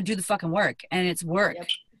end. You got to do the fucking work, and it's work. Yep.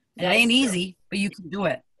 It ain't easy, but you can do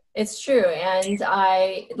it. It's true. And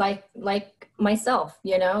I like myself,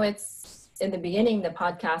 you know, it's in the beginning, the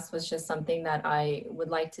podcast was just something that I would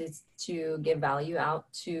like to give value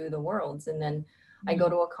out to the world. And then I go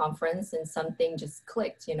to a conference and something just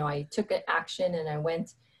clicked, you know, I took an action and I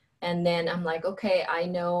went, and then I'm like, okay, I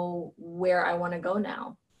know where I want to go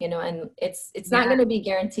now, you know, and it's not going to be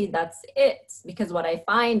guaranteed that's it, because what I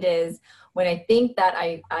find is when I think that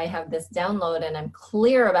I have this download and I'm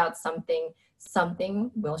clear about something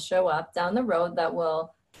will show up down the road that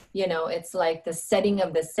will, you know, it's like the setting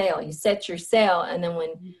of the sail. You set your sail, and then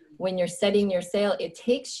when you're setting your sail, it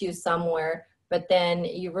takes you somewhere, but then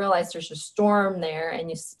you realize there's a storm there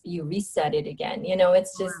and you reset it again. You know,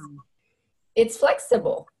 it's just, it's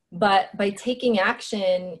flexible, but by taking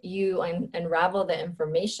action, you unravel the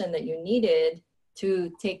information that you needed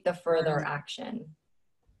to take the further action.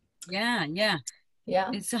 Yeah.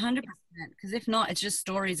 It's 100%. Because if not, it's just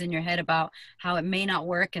stories in your head about how it may not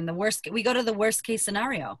work. And we go to the worst case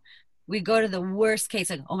scenario. We go to the worst case,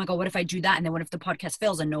 like, oh my God, what if I do that? And then what if the podcast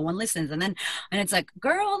fails and no one listens? And it's like,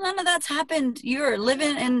 girl, none of that's happened. You're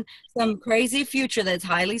living in some crazy future that's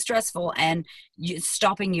highly stressful and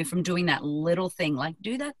stopping you from doing that little thing. Like,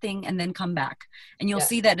 do that thing and then come back. And you'll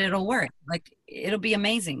see that it'll work. Like, it'll be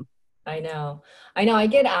amazing. I know. I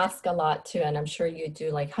get asked a lot too, and I'm sure you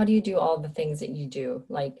do. Like, how do you do all the things that you do?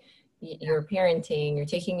 Like, you're parenting, you're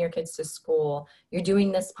taking your kids to school, you're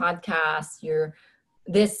doing this podcast, you're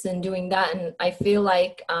this and doing that. And I feel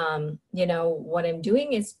like, you know, what I'm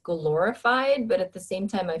doing is glorified, but at the same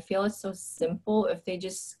time, I feel it's so simple if they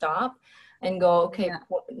just stop and go, okay,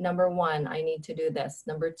 number one, I need to do this.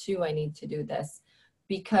 Number two, I need to do this.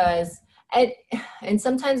 Because, and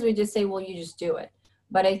sometimes we just say, well, you just do it.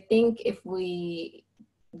 But I think if we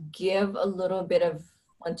give a little bit of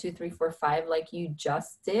 1, 2, 3, 4, 5, like you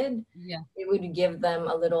just did, it would give them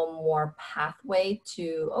a little more pathway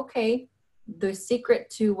to, okay, the secret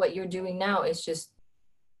to what you're doing now is just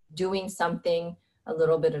doing something a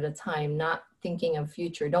little bit at a time, not thinking of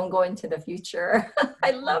future. Don't go into the future.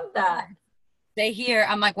 I love that. Stay here.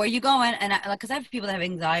 I'm like, where are you going? And because I have people that have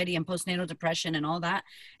anxiety and postnatal depression and all that.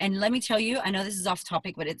 And let me tell you, I know this is off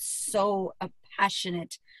topic, but it's so a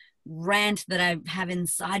passionate rant that I have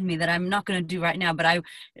inside me that I'm not going to do right now, but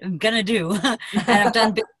I'm going to do. And I've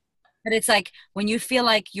done, but it's like when you feel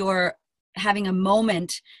like you're having a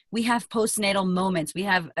moment, we have postnatal moments, we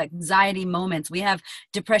have anxiety moments, we have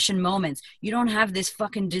depression moments. You don't have this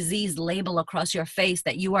fucking disease label across your face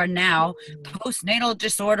that you are now postnatal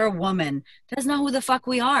disorder woman. That's not who the fuck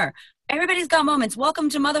we are. Everybody's got moments. Welcome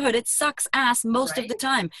to motherhood. It sucks ass most of the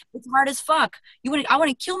time. It's hard as fuck. I want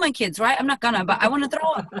to kill my kids, right? I'm not gonna, but I want to throw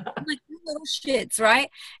up. I'm like, you little shits, right?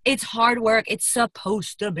 It's hard work. It's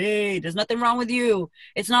supposed to be. There's nothing wrong with you.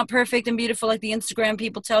 It's not perfect and beautiful like the Instagram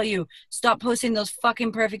people tell you. Stop posting those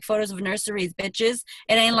fucking perfect photos of nurseries, bitches.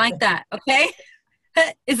 It ain't like that, okay?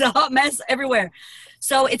 It's a hot mess everywhere.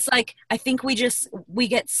 So it's like, I think we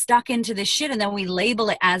get stuck into this shit and then we label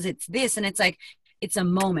it as it's this. And it's like, it's a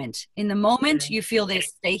moment. In the moment, you feel this,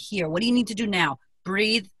 stay here. What do you need to do now?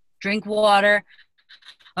 Breathe, drink water.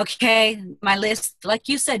 Okay, my list, like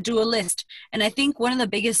you said, do a list. And I think one of the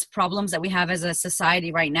biggest problems that we have as a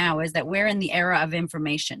society right now is that we're in the era of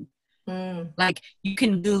information. Like you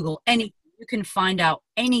can Google anything, you can find out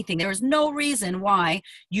anything. There is no reason why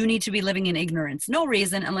you need to be living in ignorance. No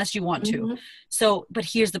reason unless you want to. So, but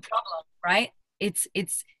here's the problem, right?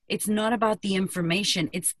 It's not about the information.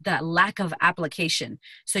 It's the lack of application.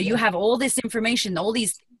 So you have all this information, all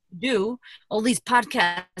these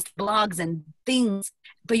podcasts, blogs and things,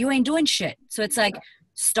 but you ain't doing shit. So it's like,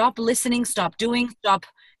 stop listening, stop doing,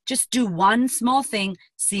 just do one small thing,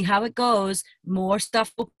 see how it goes, more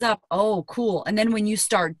stuff opens up. Oh, cool. And then when you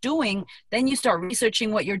start doing, then you start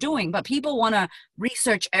researching what you're doing. But people want to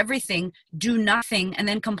research everything, do nothing, and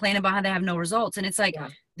then complain about how they have no results. And it's like,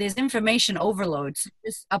 there's information overload. So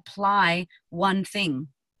just apply one thing.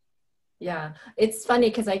 Yeah. It's funny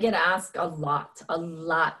because I get asked a lot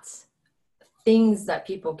things that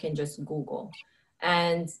people can just Google,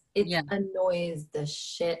 and it annoys the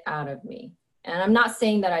shit out of me. And I'm not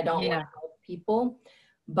saying that I don't want to help people,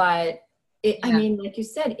 but I mean, like you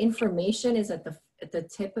said, information is at the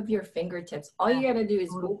tip of your fingertips. All you got to do is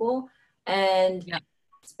Google and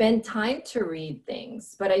spend time to read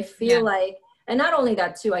things. But I feel like And not only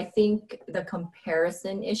that too, I think the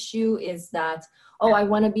comparison issue is that, oh, I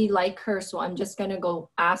want to be like her, so I'm just going to go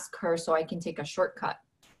ask her so I can take a shortcut,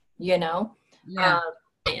 you know? Yeah.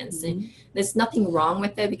 And there's nothing wrong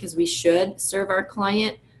with it because we should serve our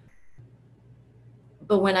client.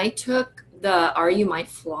 But when I took the Are You My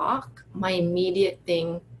Flock, my immediate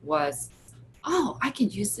thing was, oh, I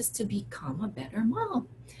could use this to become a better mom.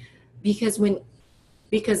 Because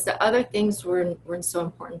the other things weren't so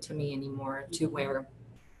important to me anymore, to where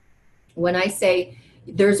when I say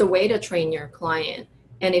there's a way to train your client,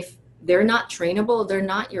 and if they're not trainable, they're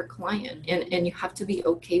not your client. And you have to be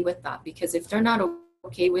okay with that, because if they're not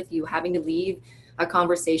okay with you having to leave a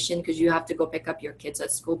conversation because you have to go pick up your kids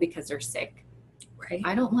at school because they're sick, Right.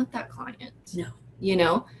 I don't want that client. No. You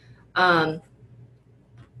know,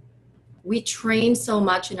 we train so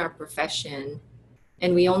much in our profession,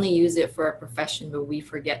 and we only use it for our profession, but we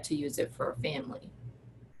forget to use it for our family,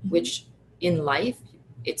 which in life,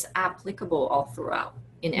 it's applicable all throughout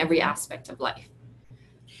in every aspect of life.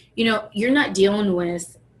 You know, you're not dealing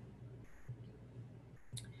with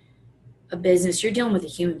a business, you're dealing with a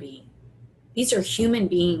human being. These are human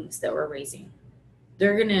beings that we're raising.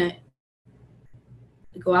 They're going to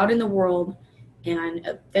go out in the world, and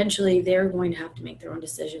eventually they're going to have to make their own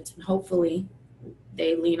decisions. And hopefully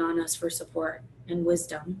they lean on us for support and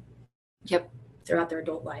wisdom throughout their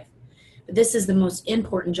adult life. But this is the most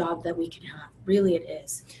important job that we can have. Really, it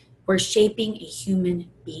is. We're shaping a human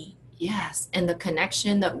being. Yes. And the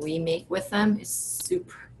connection that we make with them is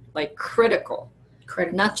super, like, critical.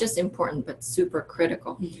 Not just important, but super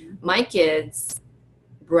critical. My kids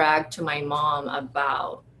brag to my mom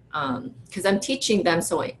about, because I'm teaching them,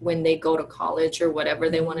 so when they go to college or whatever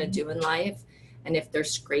they want to do in life, and if they're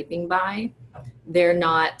scraping by, they're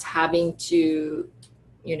not having to,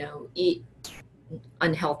 you know, eat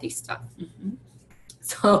unhealthy stuff.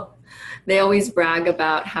 So they always brag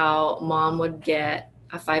about how mom would get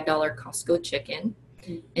a $5 Costco chicken,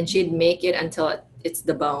 and she'd make it until it's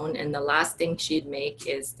the bone, and the last thing she'd make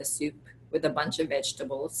is the soup with a bunch of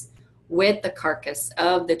vegetables with the carcass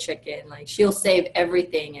of the chicken. Like, she'll save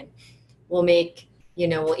everything, and we'll make, you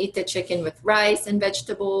know, we'll eat the chicken with rice and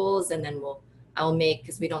vegetables, and then I'll make,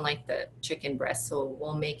 because we don't like the chicken breast, so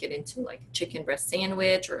we'll make it into like a chicken breast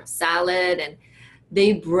sandwich or a salad. And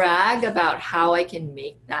they brag about how I can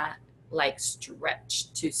make that like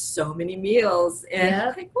stretch to so many meals. And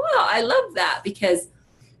I'm like, wow, I love that. Because,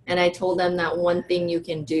 and I told them that one thing you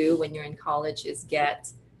can do when you're in college is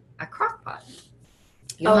get a crock pot.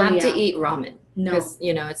 You don't have to eat ramen. No. Because,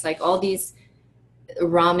 you know, it's like all these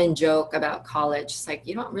ramen joke about college. It's like,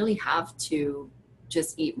 you don't really have to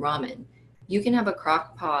just eat ramen. You can have a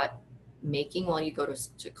crock pot making while you go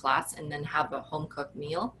to class, and then have a home cooked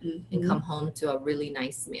meal and come home to a really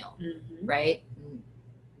nice meal, right?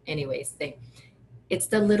 Anyways, it's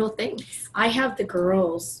the little things. I have the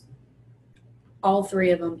girls, all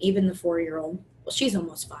three of them, even the 4-year-old. Well, she's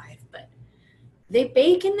almost 5, but they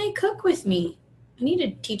bake and they cook with me. I need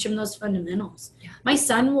to teach them those fundamentals. Yeah. My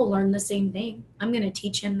son will learn the same thing. I'm going to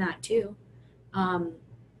teach him that too.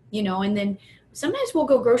 You know, and then sometimes we'll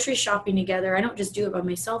go grocery shopping together. I don't just do it by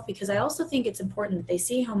myself, because I also think it's important that they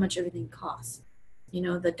see how much everything costs, you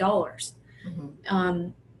know, the dollars.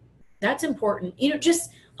 That's important. You know,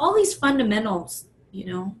 just all these fundamentals, you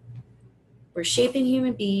know, we're shaping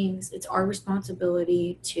human beings. It's our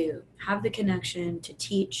responsibility to have the connection, to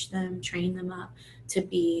teach them, train them up to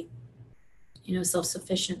be, you know,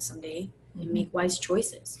 self-sufficient someday and make wise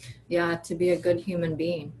choices. Yeah, to be a good human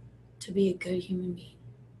being. To be a good human being.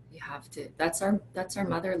 You have to. That's our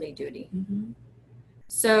motherly duty.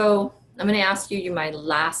 So I'm going to ask you my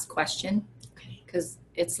last question, because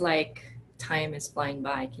it's like time is flying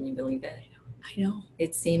by. Can you believe it? I know.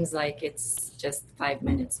 It seems like it's just 5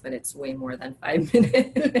 minutes, but it's way more than 5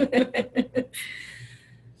 minutes.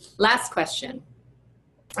 Last question,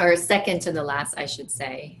 or second to the last, I should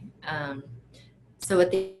say. So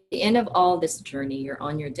at the end of all this journey, you're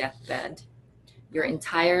on your deathbed. Your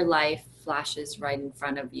entire life flashes right in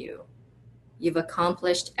front of you. You've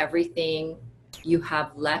accomplished everything. You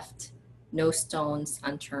have left no stones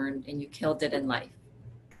unturned, and you killed it in life.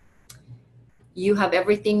 You have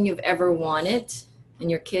everything you've ever wanted, and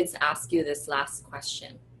your kids ask you this last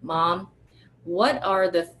question. Mom, what are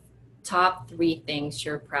the top 3 things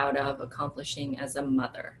you're proud of accomplishing as a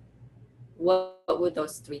mother? What would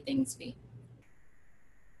those 3 things be?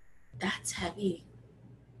 That's heavy.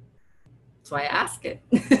 So I ask it.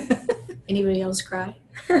 Anybody else cry?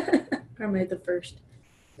 Or am I the first?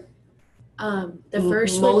 The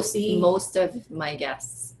first would be... Most of my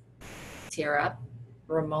guests tear up.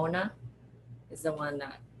 Ramona is the one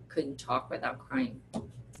that couldn't talk without crying.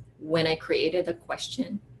 when I created the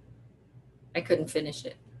question, I couldn't finish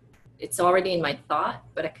it. It's already in my thought,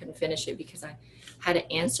 but I couldn't finish it because I had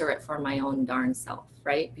to answer it for my own darn self,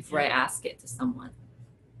 right? Before I ask it to someone.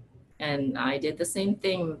 And I did the same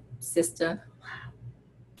thing, sister.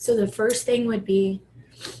 So the first thing would be,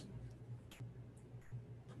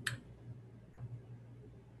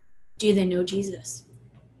 do they know Jesus?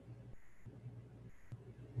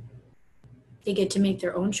 They get to make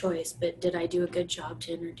their own choice, but did I do a good job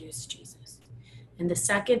to introduce Jesus? And the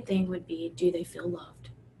second thing would be, do they feel loved?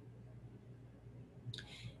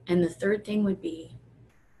 And the third thing would be,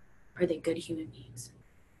 are they good human beings?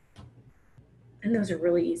 And those are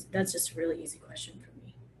really easy. That's just a really easy question for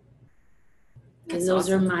me. Because those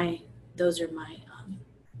are my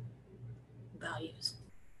values.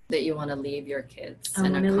 That you want to leave your kids. I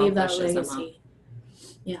want to leave that legacy.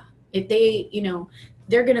 Yeah. If they,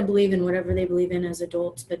 they're going to believe in whatever they believe in as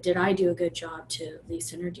adults, but did I do a good job to at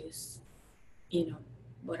least introduce,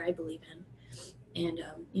 what I believe in? And,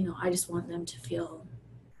 I just want them to feel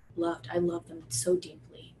loved. I love them so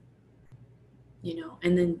deeply,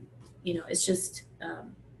 and then, it's just,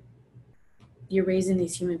 you're raising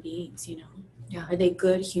these human beings, Yeah. Are they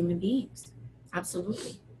good human beings?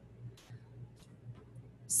 Absolutely.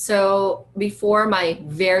 So before my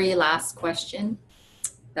very last question,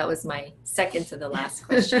 that was my second to the last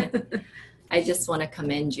question. I just want to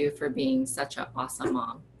commend you for being such an awesome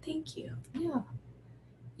mom. Thank you. Yeah.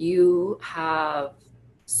 You have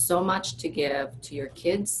so much to give to your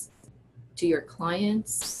kids, to your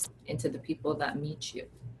clients, and to the people that meet you.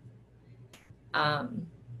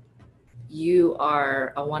 You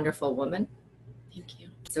are a wonderful woman. Thank you.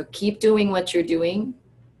 So keep doing what you're doing,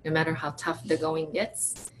 no matter how tough the going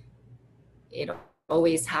gets. It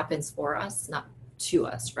always happens for us, not to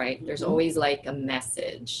us, right? Mm-hmm. There's always like a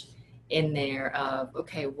message in there of,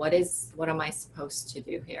 okay, what am I supposed to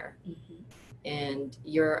do here? Mm-hmm. And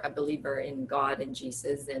you're a believer in God and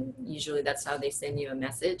Jesus, and usually that's how they send you a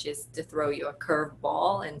message, is to throw you a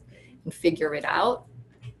curveball and figure it out.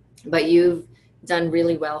 But you've done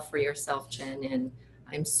really well for yourself, Jen, and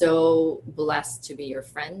I'm so blessed to be your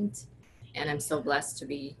friend, and I'm so blessed to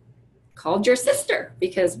be called your sister,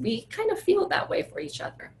 because we kind of feel that way for each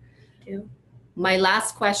other. Too. My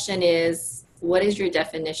last question is, what is your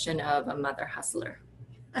definition of a mother hustler?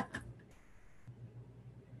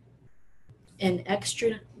 An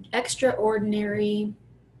extraordinary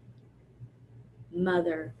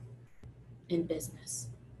mother in business.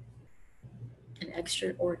 An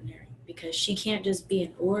extraordinary, because she can't just be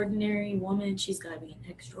an ordinary woman. She's got to be an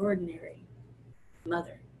extraordinary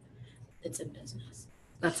mother that's in business.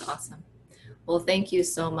 That's awesome. Well, thank you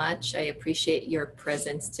so much. I appreciate your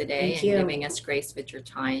presence today and giving us grace with your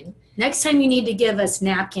time. Next time you need to give us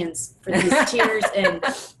napkins for these tears and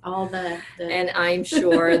all the... And I'm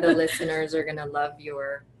sure the listeners are going to love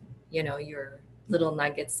your little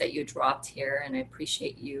nuggets that you dropped here. And I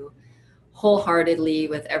appreciate you wholeheartedly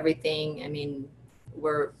with everything. I mean,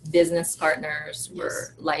 we're business partners, yes.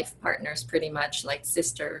 We're life partners, pretty much like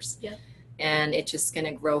sisters. Yeah. And it's just going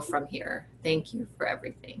to grow from here. Thank you for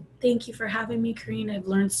everything. Thank you for having me, Kareen. I've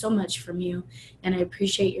learned so much from you, and I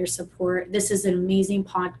appreciate your support. This is an amazing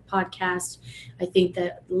podcast. I think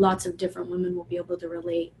that lots of different women will be able to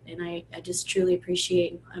relate, and I just truly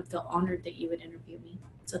appreciate, I feel honored that you would interview me.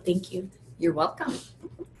 So thank you. You're welcome.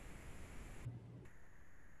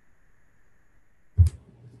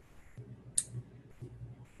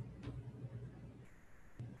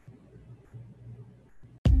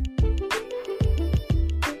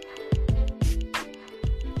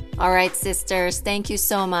 All right, sisters, thank you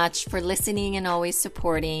so much for listening and always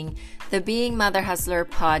supporting the Being Mother Hustler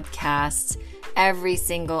podcast every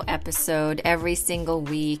single episode, every single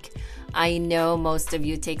week. I know most of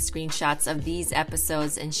you take screenshots of these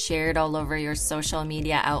episodes and share it all over your social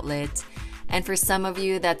media outlet. And for some of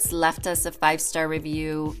you that's left us a 5-star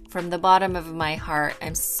review, from the bottom of my heart,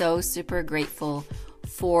 I'm so super grateful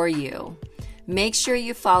for you. Make sure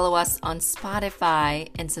you follow us on Spotify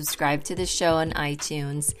and subscribe to the show on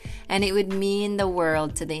iTunes. And it would mean the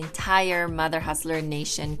world to the entire Mother Hustler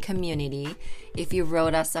Nation community if you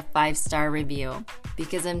wrote us a 5-star review.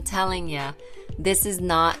 Because I'm telling you, this is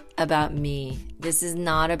not about me. This is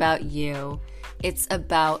not about you. It's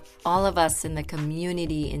about all of us in the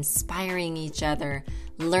community inspiring each other,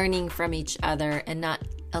 learning from each other, and not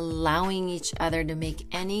allowing each other to make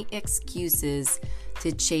any excuses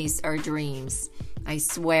to chase our dreams. I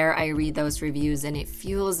swear I read those reviews and it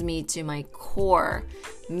fuels me to my core,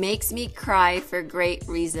 makes me cry for great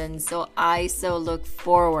reasons, so I so look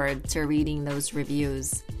forward to reading those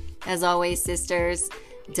reviews. As always, sisters,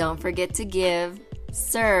 don't forget to give,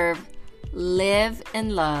 serve, live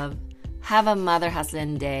and love. Have a Mother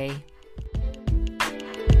Hustlin' day.